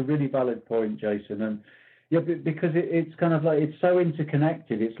think that's a really valid point, Jason. And yeah, because it's kind of like, it's so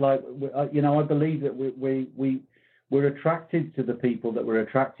interconnected. It's like, I believe that we're attracted to the people that we're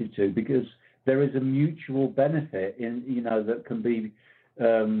attracted to because there is a mutual benefit that can be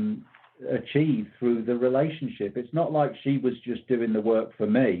achieved through the relationship. It's not like she was just doing the work for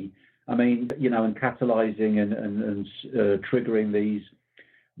me. I mean, and catalyzing and triggering these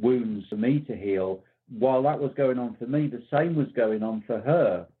wounds for me to heal. While that was going on for me, the same was going on for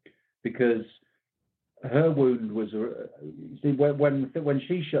her, because her wound was, when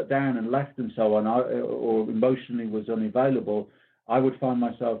she shut down and left and so on, or emotionally was unavailable, I would find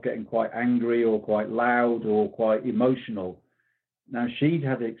myself getting quite angry or quite loud or quite emotional. Now, she'd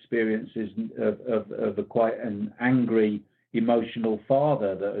had experiences of quite an angry, emotional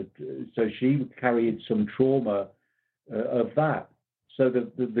father, so she carried some trauma of that. So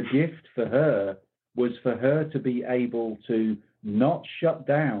the gift for her was for her to be able to not shut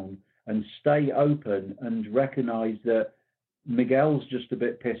down and stay open and recognize that Miguel's just a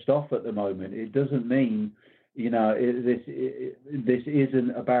bit pissed off at the moment. It doesn't mean, this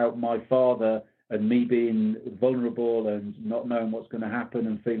isn't about my father and me being vulnerable and not knowing what's going to happen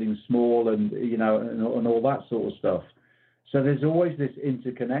and feeling small and all that sort of stuff. So there's always this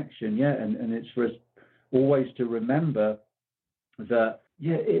interconnection, and it's for us always to remember that,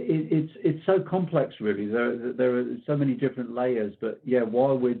 it's so complex, really. There are so many different layers, but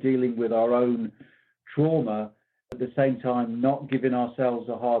while we're dealing with our own trauma, at the same time not giving ourselves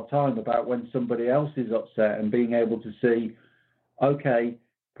a hard time about when somebody else is upset, and being able to see, okay,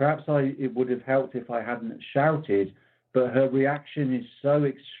 perhaps it would have helped if I hadn't shouted, but her reaction is so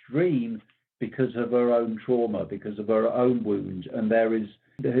extreme because of her own trauma, because of her own wound, and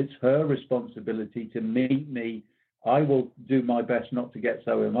it's her responsibility to meet me. I will do my best not to get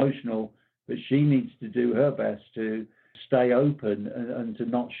so emotional, but she needs to do her best to stay open and to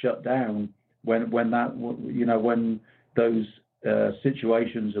not shut down when those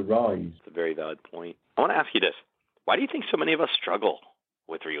situations arise. It's a very valid point. I want to ask you this. Why do you think so many of us struggle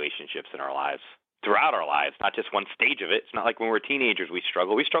with relationships in our lives, throughout our lives, not just one stage of it? It's not like when we're teenagers we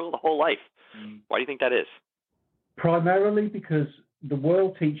struggle. We struggle the whole life. Why do you think that is? Primarily because the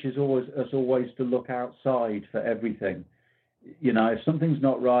world teaches us always to look outside for everything. If something's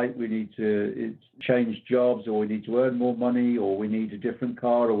not right, we need to change jobs, or we need to earn more money, or we need a different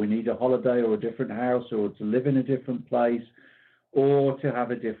car, or we need a holiday, or a different house, or to live in a different place, or to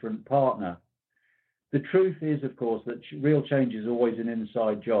have a different partner. the truth is, of course, that real change is always an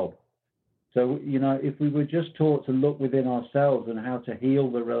inside job. So, if we were just taught to look within ourselves and how to heal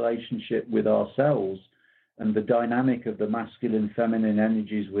the relationship with ourselves and the dynamic of the masculine, feminine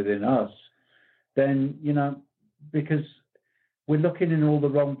energies within us, then, because we're looking in all the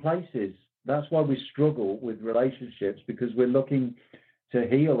wrong places. That's why we struggle with relationships, because we're looking to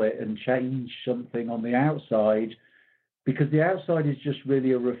heal it and change something on the outside, because the outside is just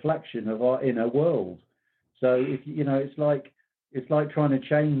really a reflection of our inner world. So, it's like trying to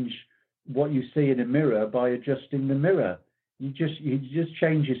change what you see in a mirror by adjusting the mirror. You just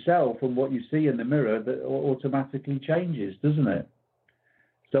change yourself, and what you see in the mirror that automatically changes, doesn't it?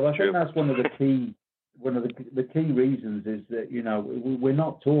 So I think that's one of the key reasons is that we're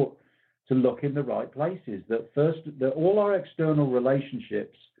not taught to look in the right places. That all our external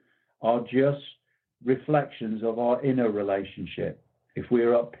relationships are just reflections of our inner relationship. If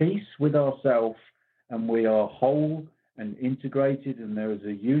we're at peace with ourselves and we are whole and integrated, and there is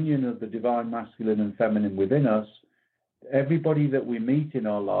a union of the divine masculine and feminine within us, everybody that we meet in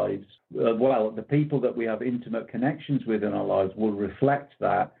our lives, the people that we have intimate connections with in our lives will reflect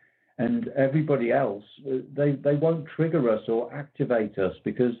that, and everybody else, they won't trigger us or activate us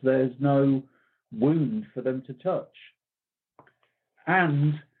because there's no wound for them to touch.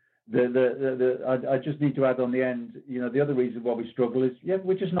 And I just need to add on the end, the other reason why we struggle is,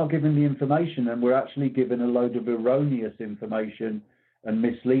 we're just not given the information, and we're actually given a load of erroneous information and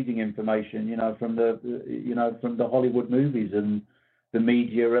misleading information, from the Hollywood movies and the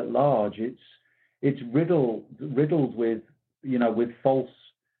media at large. It's riddled with, with false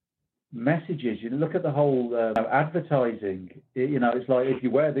messages. Look at the whole advertising. It's like, if you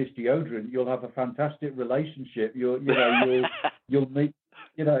wear this deodorant, you'll have a fantastic relationship. You'll meet.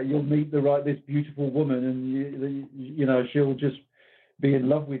 You'll meet this beautiful woman, and she'll just be in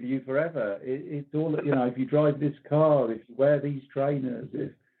love with you forever. It's all, if you drive this car, if you wear these trainers,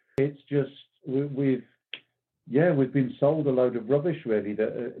 it's just we've been sold a load of rubbish, really,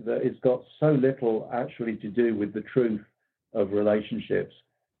 that it's got so little actually to do with the truth of relationships.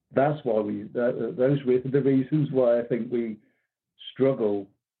 That's why those were the reasons why I think we struggle.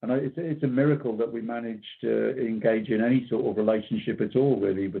 And it's a miracle that we manage to engage in any sort of relationship at all,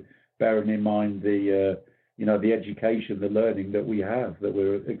 really, but bearing in mind the education, the learning that we have, that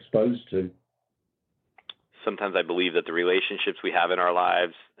we're exposed to. Sometimes I believe that the relationships we have in our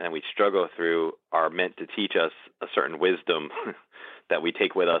lives and we struggle through are meant to teach us a certain wisdom that we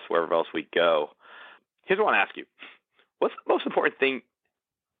take with us wherever else we go. Here's what I want to ask you. What's the most important thing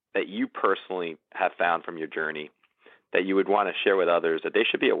that you personally have found from your journey that you would want to share with others that they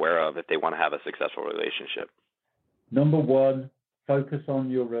should be aware of if they want to have a successful relationship? Number one, focus on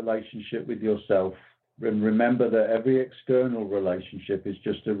your relationship with yourself. And remember that every external relationship is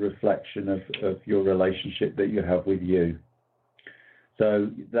just a reflection of your relationship that you have with you. So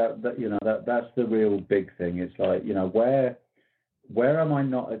that's the real big thing. It's like, where am I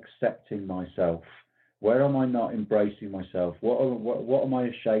not accepting myself? Where am I not embracing myself? What am I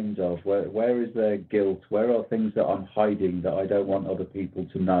ashamed of? Where is there guilt? Where are things that I'm hiding that I don't want other people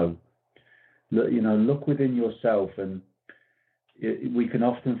to know? Look within yourself, and we can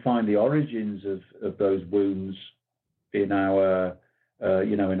often find the origins of those wounds in our,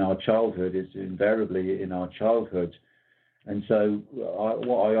 in our childhood. It's invariably in our childhood. And so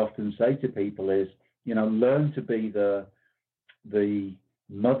what I often say to people is, learn to be the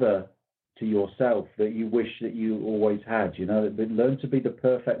mother to yourself that you wish that you always had. Learn to be the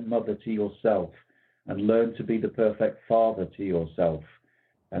perfect mother to yourself, and learn to be the perfect father to yourself.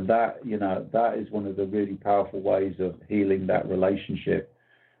 And that is one of the really powerful ways of healing that relationship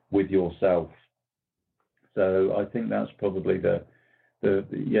with yourself. So I think that's probably the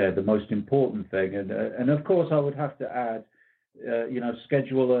most important thing. And of course I would have to add,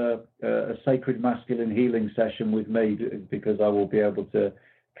 schedule a sacred masculine healing session with me, because I will be able to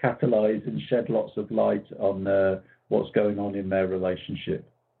catalyze and shed lots of light on what's going on in their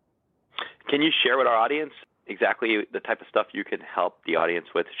relationship. Can you share with our audience exactly the type of stuff you can help the audience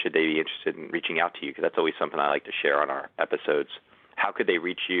with, should they be interested in reaching out to you? Because that's always something I like to share on our episodes. How could they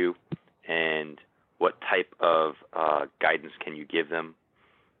reach you, and what type of guidance can you give them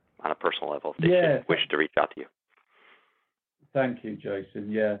on a personal level if they wish to reach out to you? Thank you,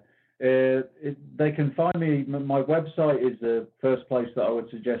 Jason. Yeah. They can find me. My website is the first place that I would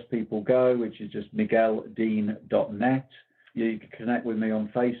suggest people go, which is just migueldean.net. You can connect with me on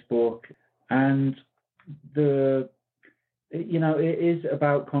Facebook, and it is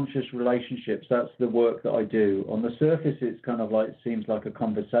about conscious relationships. That's the work that I do. On the surface, it's kind of like, it seems like a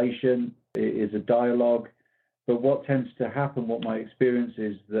conversation. It is a dialogue. But what tends to happen, what my experience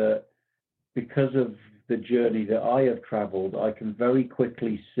is, that because of the journey that I have traveled, I can very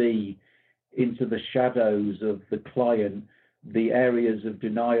quickly see into the shadows of the client, the areas of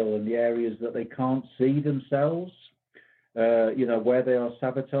denial and the areas that they can't see themselves, where they are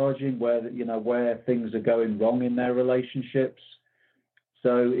sabotaging, where things are going wrong in their relationships.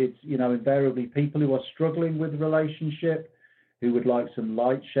 So it's, invariably people who are struggling with relationship, who would like some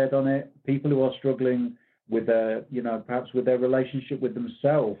light shed on it, people who are struggling with their, perhaps with their relationship with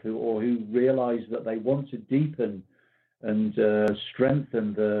themselves, who realize that they want to deepen and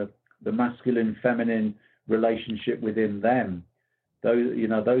strengthen the masculine feminine relationship within them.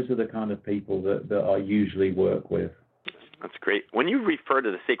 Those are the kind of people that I usually work with. That's great. When you refer to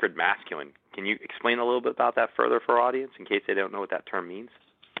the sacred masculine, can you explain a little bit about that further for our audience in case they don't know what that term means?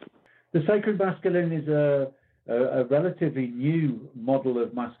 The sacred masculine is a relatively new model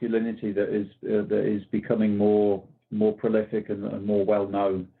of masculinity that is becoming more prolific and more well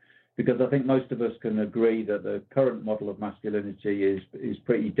known, because I think most of us can agree that the current model of masculinity is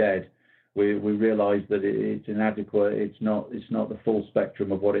pretty dead. We realise that it's inadequate. It's not the full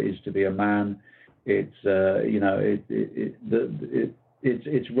spectrum of what it is to be a man. It's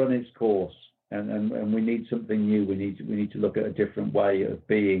it's run its course, and we need something new. We need to look at a different way of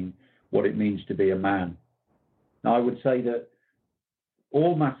being what it means to be a man. Now, I would say that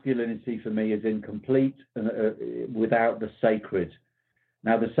all masculinity for me is incomplete without the sacred.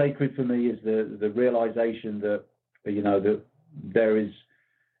 Now, the sacred for me is the realization that that there is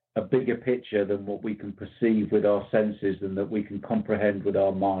a bigger picture than what we can perceive with our senses and that we can comprehend with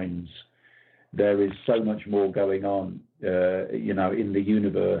our minds. There is so much more going on, in the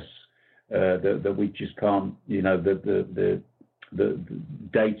universe that we just can't, the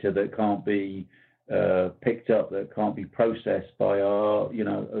data that can't be picked up, that can't be processed by our,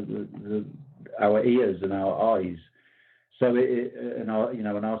 our ears and our eyes, so and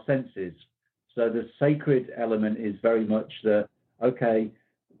our senses. So the sacred element is very much that, okay,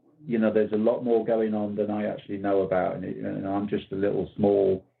 there's a lot more going on than I actually know about, and I'm just a little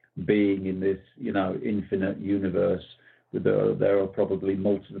small being in this, infinite universe. There are probably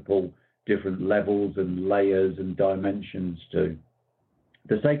multiple different levels and layers and dimensions too.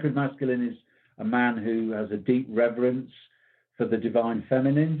 The sacred masculine is a man who has a deep reverence for the divine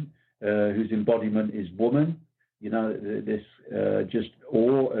feminine, whose embodiment is woman. This just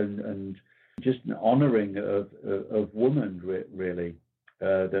awe and just an honoring of woman, really.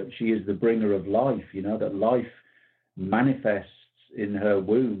 That she is the bringer of life. That life manifests in her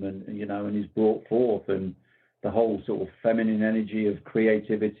womb and is brought forth, and the whole sort of feminine energy of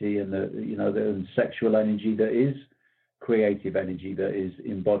creativity and the sexual energy that is creative energy that is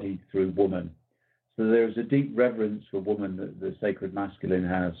embodied through woman. So there is a deep reverence for woman that the sacred masculine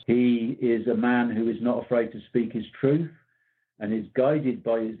has. He is a man who is not afraid to speak his truth and is guided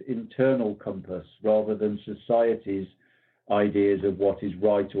by his internal compass rather than society's ideas of what is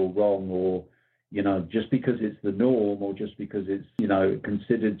right or wrong, or just because it's the norm or just because it's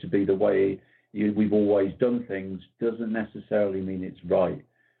considered to be the way we've always done things doesn't necessarily mean it's right.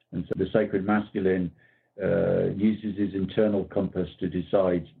 And so the sacred masculine uses his internal compass to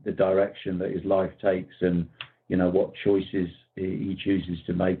decide the direction that his life takes and what choices he chooses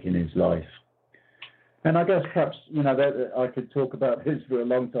to make in his life. And I guess perhaps that I could talk about this for a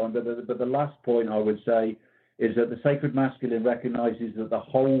long time, but the last point I would say is that the sacred masculine recognizes that the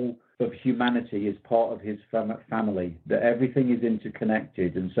whole of humanity is part of his family, that everything is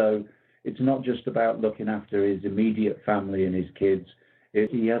interconnected. And so it's not just about looking after his immediate family and his kids.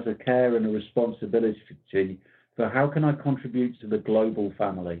 He has a care and a responsibility for how can I contribute to the global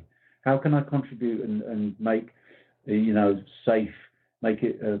family? How can I contribute and make, make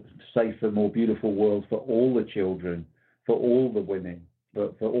it a safer, more beautiful world for all the children, for all the women,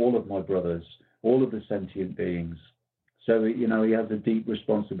 for all of my brothers, all of the sentient beings. So, he has a deep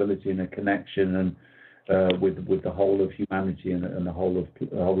responsibility and a connection and with the whole of humanity and the whole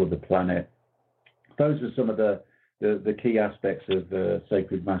of the planet. Those are some of the key aspects of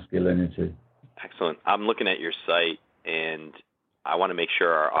sacred masculinity. Excellent. I'm looking at your site, and I want to make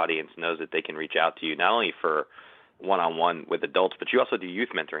sure our audience knows that they can reach out to you, not only for one-on-one with adults, but you also do youth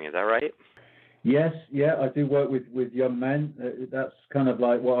mentoring. Is that right? Yes, I do work with young men. That's kind of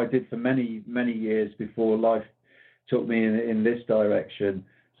like what I did for many, many years before life took me in this direction.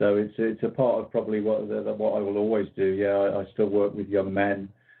 So it's a part of probably what I will always do. Yeah, I still work with young men.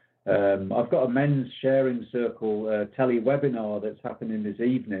 I've got a men's sharing circle tele-webinar that's happening this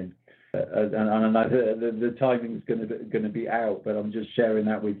evening. And I know the timing's going to be out, but I'm just sharing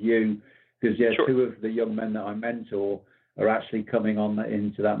that with you because, sure. 2 of the young men that I mentor are actually coming on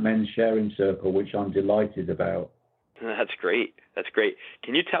into that men's sharing circle, which I'm delighted about. That's great. That's great.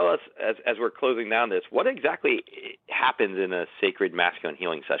 Can you tell us, as we're closing down this, what exactly happens in a sacred masculine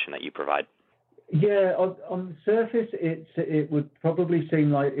healing session that you provide? Yeah, on the surface, it would probably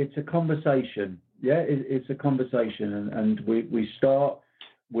seem like it's a conversation. Yeah, it's a conversation, and we start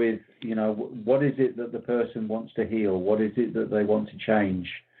with, what is it that the person wants to heal? What is it that they want to change?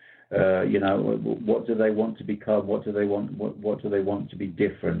 What do they want to become? What do they want? What do they want to be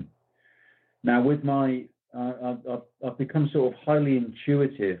different? Now, with I've become sort of highly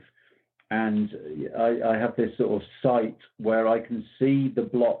intuitive, and I have this sort of sight where I can see the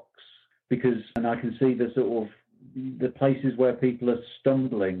blocks and I can see the sort of the places where people are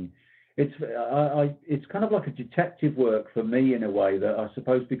stumbling. It's kind of like a detective work for me in a way, that I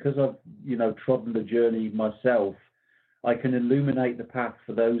suppose because I've trodden the journey myself, I can illuminate the path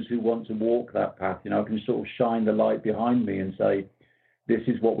for those who want to walk that path. I can sort of shine the light behind me and say, this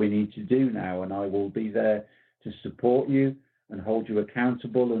is what we need to do now, and I will be there to support you and hold you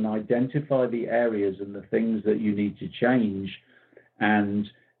accountable and identify the areas and the things that you need to change, and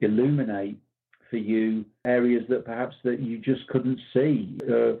illuminate for you areas that perhaps that you just couldn't see,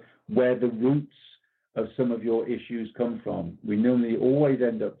 where the roots of some of your issues come from. We normally always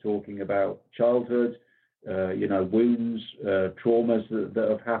end up talking about childhood, wounds, traumas that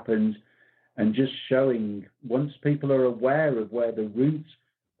have happened, and just showing, once people are aware of where the roots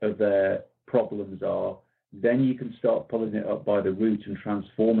of their problems are, then you can start pulling it up by the root and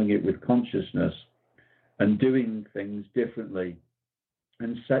transforming it with consciousness and doing things differently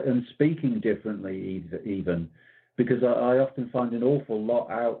and speaking differently even, because I often find an awful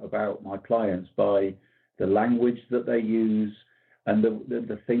lot out about my clients by the language that they use and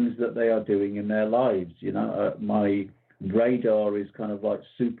the things that they are doing in their lives. My radar is kind of like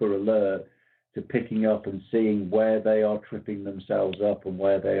super alert to picking up and seeing where they are tripping themselves up and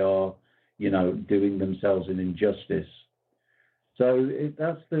where they are, doing themselves an injustice. So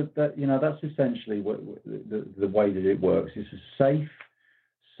that's essentially what the way that it works. It's a safe,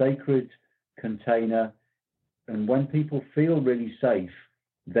 sacred container, and when people feel really safe,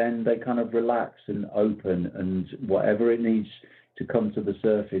 then they kind of relax and open, and whatever it needs to come to the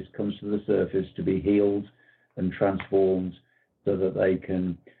surface comes to the surface to be healed and transformed, so that they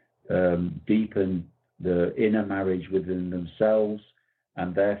can deepen the inner marriage within themselves,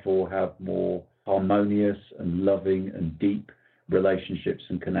 and therefore have more harmonious and loving and deep relationships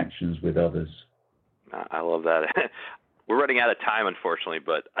and connections with others. I love that. We're running out of time, unfortunately,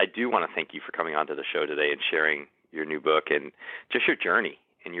 but I do want to thank you for coming onto the show today and sharing your new book and just your journey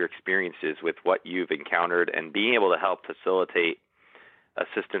and your experiences with what you've encountered, and being able to help facilitate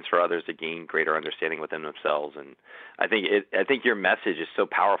assistance for others to gain greater understanding within themselves. And I think your message is so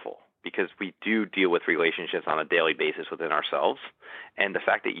powerful, because we do deal with relationships on a daily basis within ourselves, and the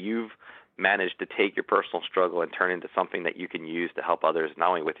fact that you've managed to take your personal struggle and turn into something that you can use to help others, not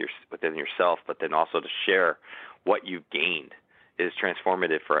only within yourself, but then also to share what you've gained, is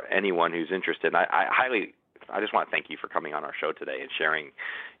transformative for anyone who's interested. And I just want to thank you for coming on our show today and sharing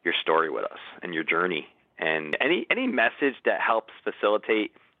your story with us and your journey. And any message that helps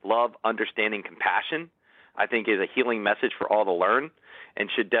facilitate love, understanding, compassion, I think is a healing message for all to learn, and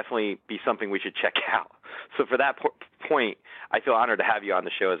should definitely be something we should check out. So for that point, I feel honored to have you on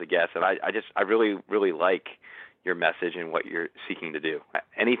the show as a guest, and I really, really like your message and what you're seeking to do.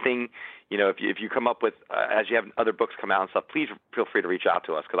 Anything, if you come up with, as you have other books come out and stuff, please feel free to reach out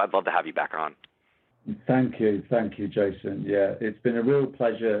to us, because I'd love to have you back on. Thank you, Jason. Yeah, it's been a real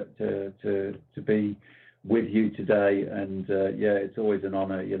pleasure to be with you today, and it's always an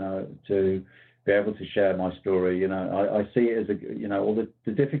honor, to be able to share my story. I see it as all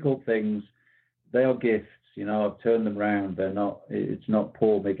the difficult things, they are gifts. I've turned them around. It's not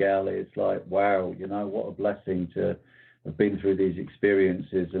poor Miguel. It's like, wow, what a blessing to have been through these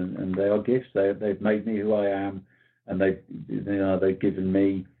experiences, and they are gifts. They've made me who I am, and they've given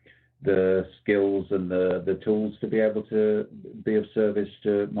me the skills and the tools to be able to be of service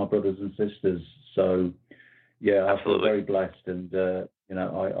to my brothers and sisters. So, yeah, I feel very blessed, and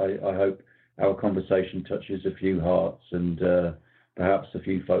I hope our conversation touches a few hearts, and perhaps a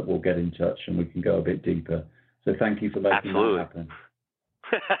few folk will get in touch and we can go a bit deeper. So thank you for making that happen.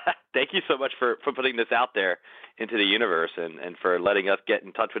 Thank you so much for putting this out there into the universe, and for letting us get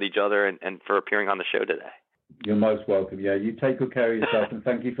in touch with each other, and for appearing on the show today. You're most welcome. Yeah, you take good care of yourself, and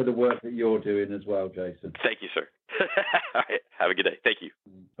thank you for the work that you're doing as well, Jason. Thank you, sir. All right, have a good day. Thank you.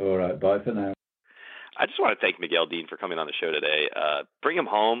 All right, bye for now. I just want to thank Miguel Dean for coming on the show today. Bring Him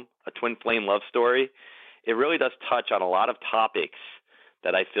Home, a twin flame love story. It really does touch on a lot of topics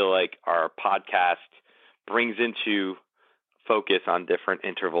that I feel like our podcast brings into focus on different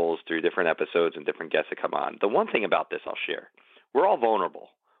intervals through different episodes and different guests that come on. The one thing about this I'll share, We're all vulnerable.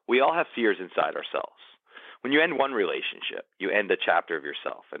 We all have fears inside ourselves. When you end one relationship, you end a chapter of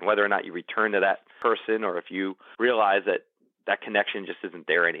yourself. And whether or not you return to that person or if you realize that that connection just isn't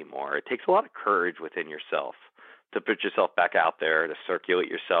there anymore, it takes a lot of courage within yourself to put yourself back out there, to circulate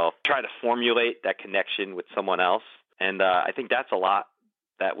yourself, try to formulate that connection with someone else. And I think that's a lot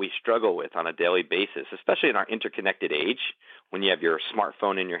that we struggle with on a daily basis, especially in our interconnected age, when you have your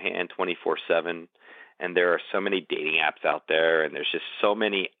smartphone in your hand 24/7, and there are so many dating apps out there, and there's just so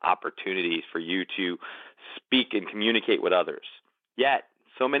many opportunities for you to speak and communicate with others. Yet,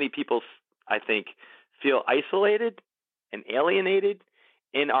 so many people, I think, feel isolated and alienated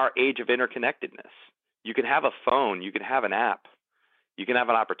in our age of interconnectedness. You can have a phone, you can have an app, you can have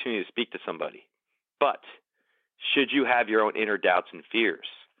an opportunity to speak to somebody, but should you have your own inner doubts and fears,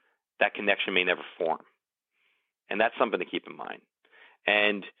 that connection may never form. And that's something to keep in mind.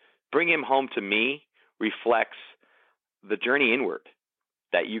 And Bring Him Home to me reflects the journey inward,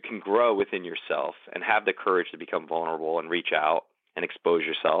 that you can grow within yourself and have the courage to become vulnerable and reach out and expose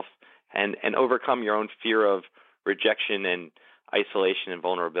yourself and overcome your own fear of rejection and isolation and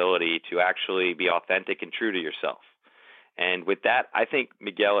vulnerability to actually be authentic and true to yourself. And with that, I think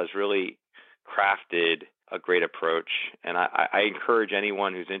Miguel has really crafted a great approach. And I encourage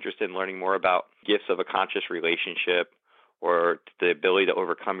anyone who's interested in learning more about gifts of a conscious relationship or the ability to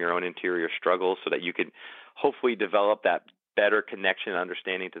overcome your own interior struggles so that you can hopefully develop that better connection and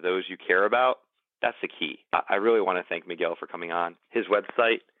understanding to those you care about. That's the key. I really want to thank Miguel for coming on. His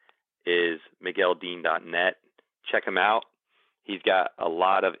website is migueldean.net. Check him out. He's got a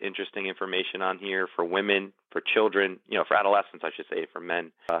lot of interesting information on here for women, for children, for adolescents, I should say, for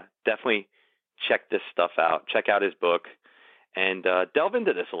men. Definitely check this stuff out. Check out his book and delve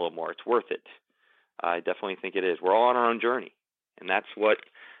into this a little more. It's worth it. I definitely think it is. We're all on our own journey, and that's what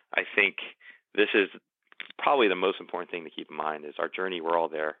I think this is probably the most important thing to keep in mind is our journey. We're all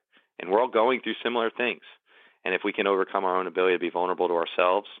there, and we're all going through similar things. And if we can overcome our own ability to be vulnerable to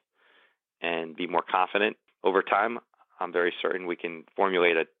ourselves and be more confident over time, I'm very certain we can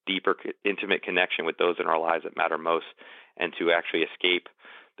formulate a deeper, intimate connection with those in our lives that matter most and to actually escape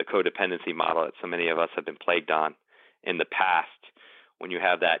the codependency model that so many of us have been plagued on in the past when you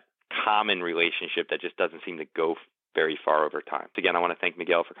have that common relationship that just doesn't seem to go very far over time. Again, I want to thank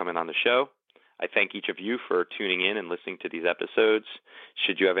Miguel for coming on the show. I thank each of you for tuning in and listening to these episodes.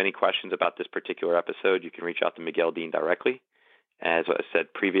 Should you have any questions about this particular episode, you can reach out to Miguel Dean directly. As I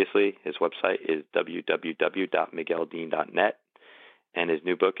said previously, his website is www.migueldean.net, and his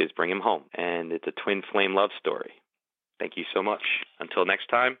new book is Bring Him Home, and it's a twin flame love story. Thank you so much. Until next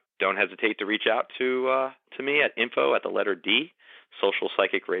time, don't hesitate to reach out to me at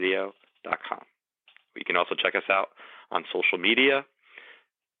info@socialpsychicradio.com. You can also check us out on social media,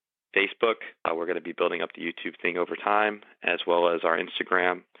 Facebook. We're going to be building up the YouTube thing over time, as well as our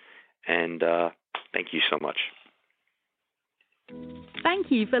Instagram. And thank you so much.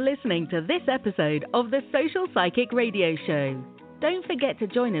 Thank you for listening to this episode of the Social Psychic Radio Show. Don't forget to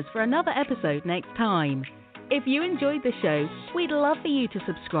join us for another episode next time. If you enjoyed the show, we'd love for you to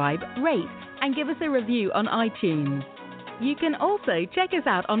subscribe, rate, and give us a review on iTunes. You can also check us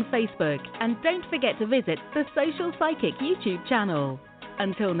out on Facebook, and don't forget to visit the Social Psychic YouTube channel.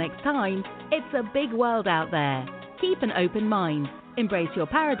 Until next time, it's a big world out there. Keep an open mind, embrace your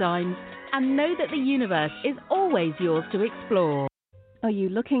paradigms, and know that the universe is always yours to explore. Are you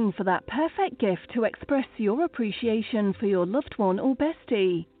looking for that perfect gift to express your appreciation for your loved one or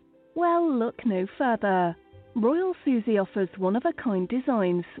bestie? Well, look no further. Royal Susie offers one-of-a-kind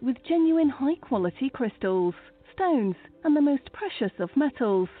designs with genuine high-quality crystals, stones, and the most precious of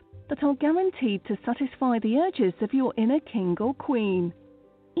metals that are guaranteed to satisfy the urges of your inner king or queen.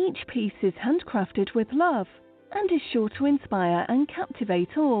 Each piece is handcrafted with love and is sure to inspire and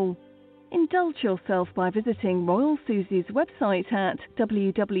captivate all. Indulge yourself by visiting Royal Susie's website at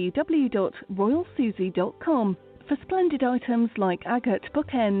www.royalsusie.com for splendid items like agate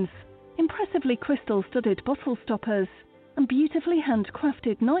bookends, impressively crystal-studded bottle stoppers, and beautifully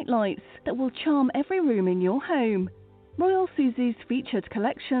handcrafted nightlights that will charm every room in your home. Royal Susie's featured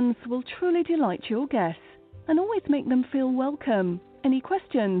collections will truly delight your guests and always make them feel welcome. Any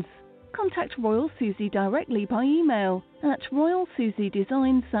questions? Contact Royal Susie directly by email at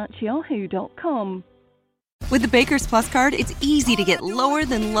royalsusiedesigns@yahoo.com. With the Baker's Plus card, it's easy to get lower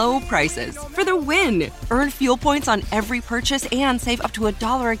than low prices for the win. Earn fuel points on every purchase and save up to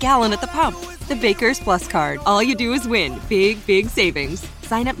 $1 a gallon at the pump. The Baker's Plus card. All you do is win. Big, big savings.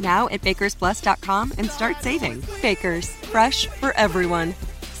 Sign up now at bakersplus.com and start saving. Baker's, fresh for everyone.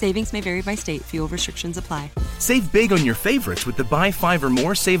 Savings may vary by state. Fuel restrictions apply. Save big on your favorites with the Buy 5 or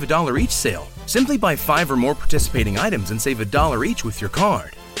More Save $1 each sale. Simply buy 5 or more participating items and save $1 each with your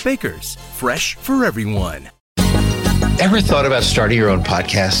card. Baker's, fresh for everyone. Ever thought about starting your own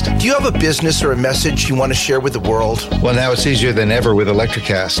podcast? Do you have a business or a message you want to share with the world? Well, now it's easier than ever with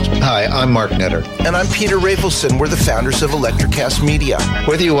Electricast. Hi, I'm Mark Netter. And I'm Peter Rafelson. We're the founders of Electricast Media.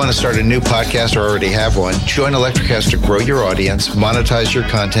 Whether you want to start a new podcast or already have one, join Electricast to grow your audience, monetize your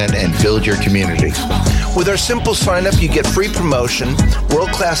content, and build your community. With our simple sign-up, you get free promotion,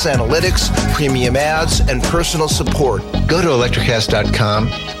 world-class analytics, premium ads, and personal support. Go to electricast.com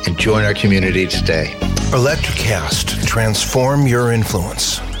and join our community today. Electricast. Transform your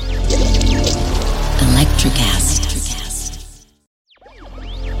influence. Electricast.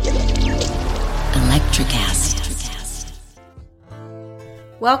 Electricast.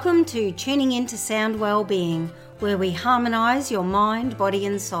 Welcome to Tuning Into Sound Wellbeing, where we harmonise your mind, body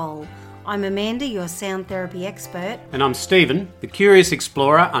and soul. I'm Amanda, your sound therapy expert. And I'm Stephen, the curious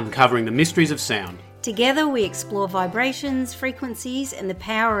explorer uncovering the mysteries of sound. Together we explore vibrations, frequencies and the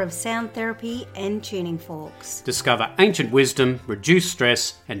power of sound therapy and tuning forks. Discover ancient wisdom, reduce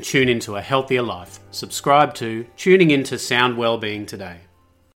stress and tune into a healthier life. Subscribe to Tuning Into Sound Wellbeing today.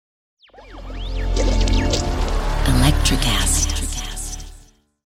 Electricast.